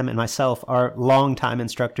 Justin Lamb and myself are longtime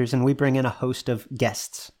instructors, and we bring in a host of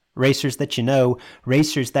guests, racers that you know,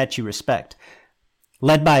 racers that you respect.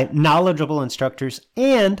 Led by knowledgeable instructors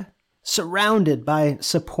and surrounded by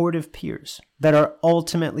supportive peers that are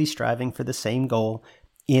ultimately striving for the same goal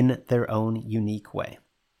in their own unique way.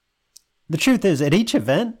 The truth is, at each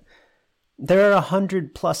event, there are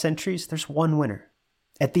 100+ entries. There's one winner.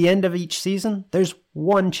 At the end of each season, there's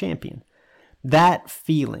one champion. That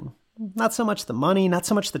feeling, not so much the money, not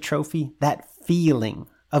so much the trophy, that feeling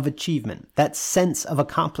of achievement, that sense of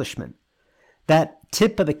accomplishment, that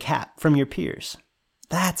tip of the cap from your peers.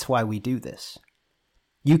 That's why we do this.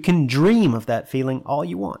 You can dream of that feeling all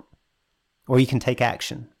you want, or you can take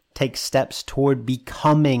action, take steps toward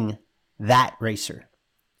becoming that racer.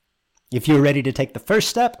 If you're ready to take the first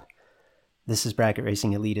step, This Is Bracket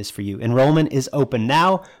Racing Elite is for you. Enrollment is open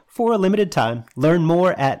now for a limited time. Learn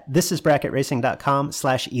more at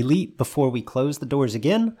thisisbracketracing.com/elite before we close the doors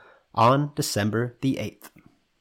again on December the 8th.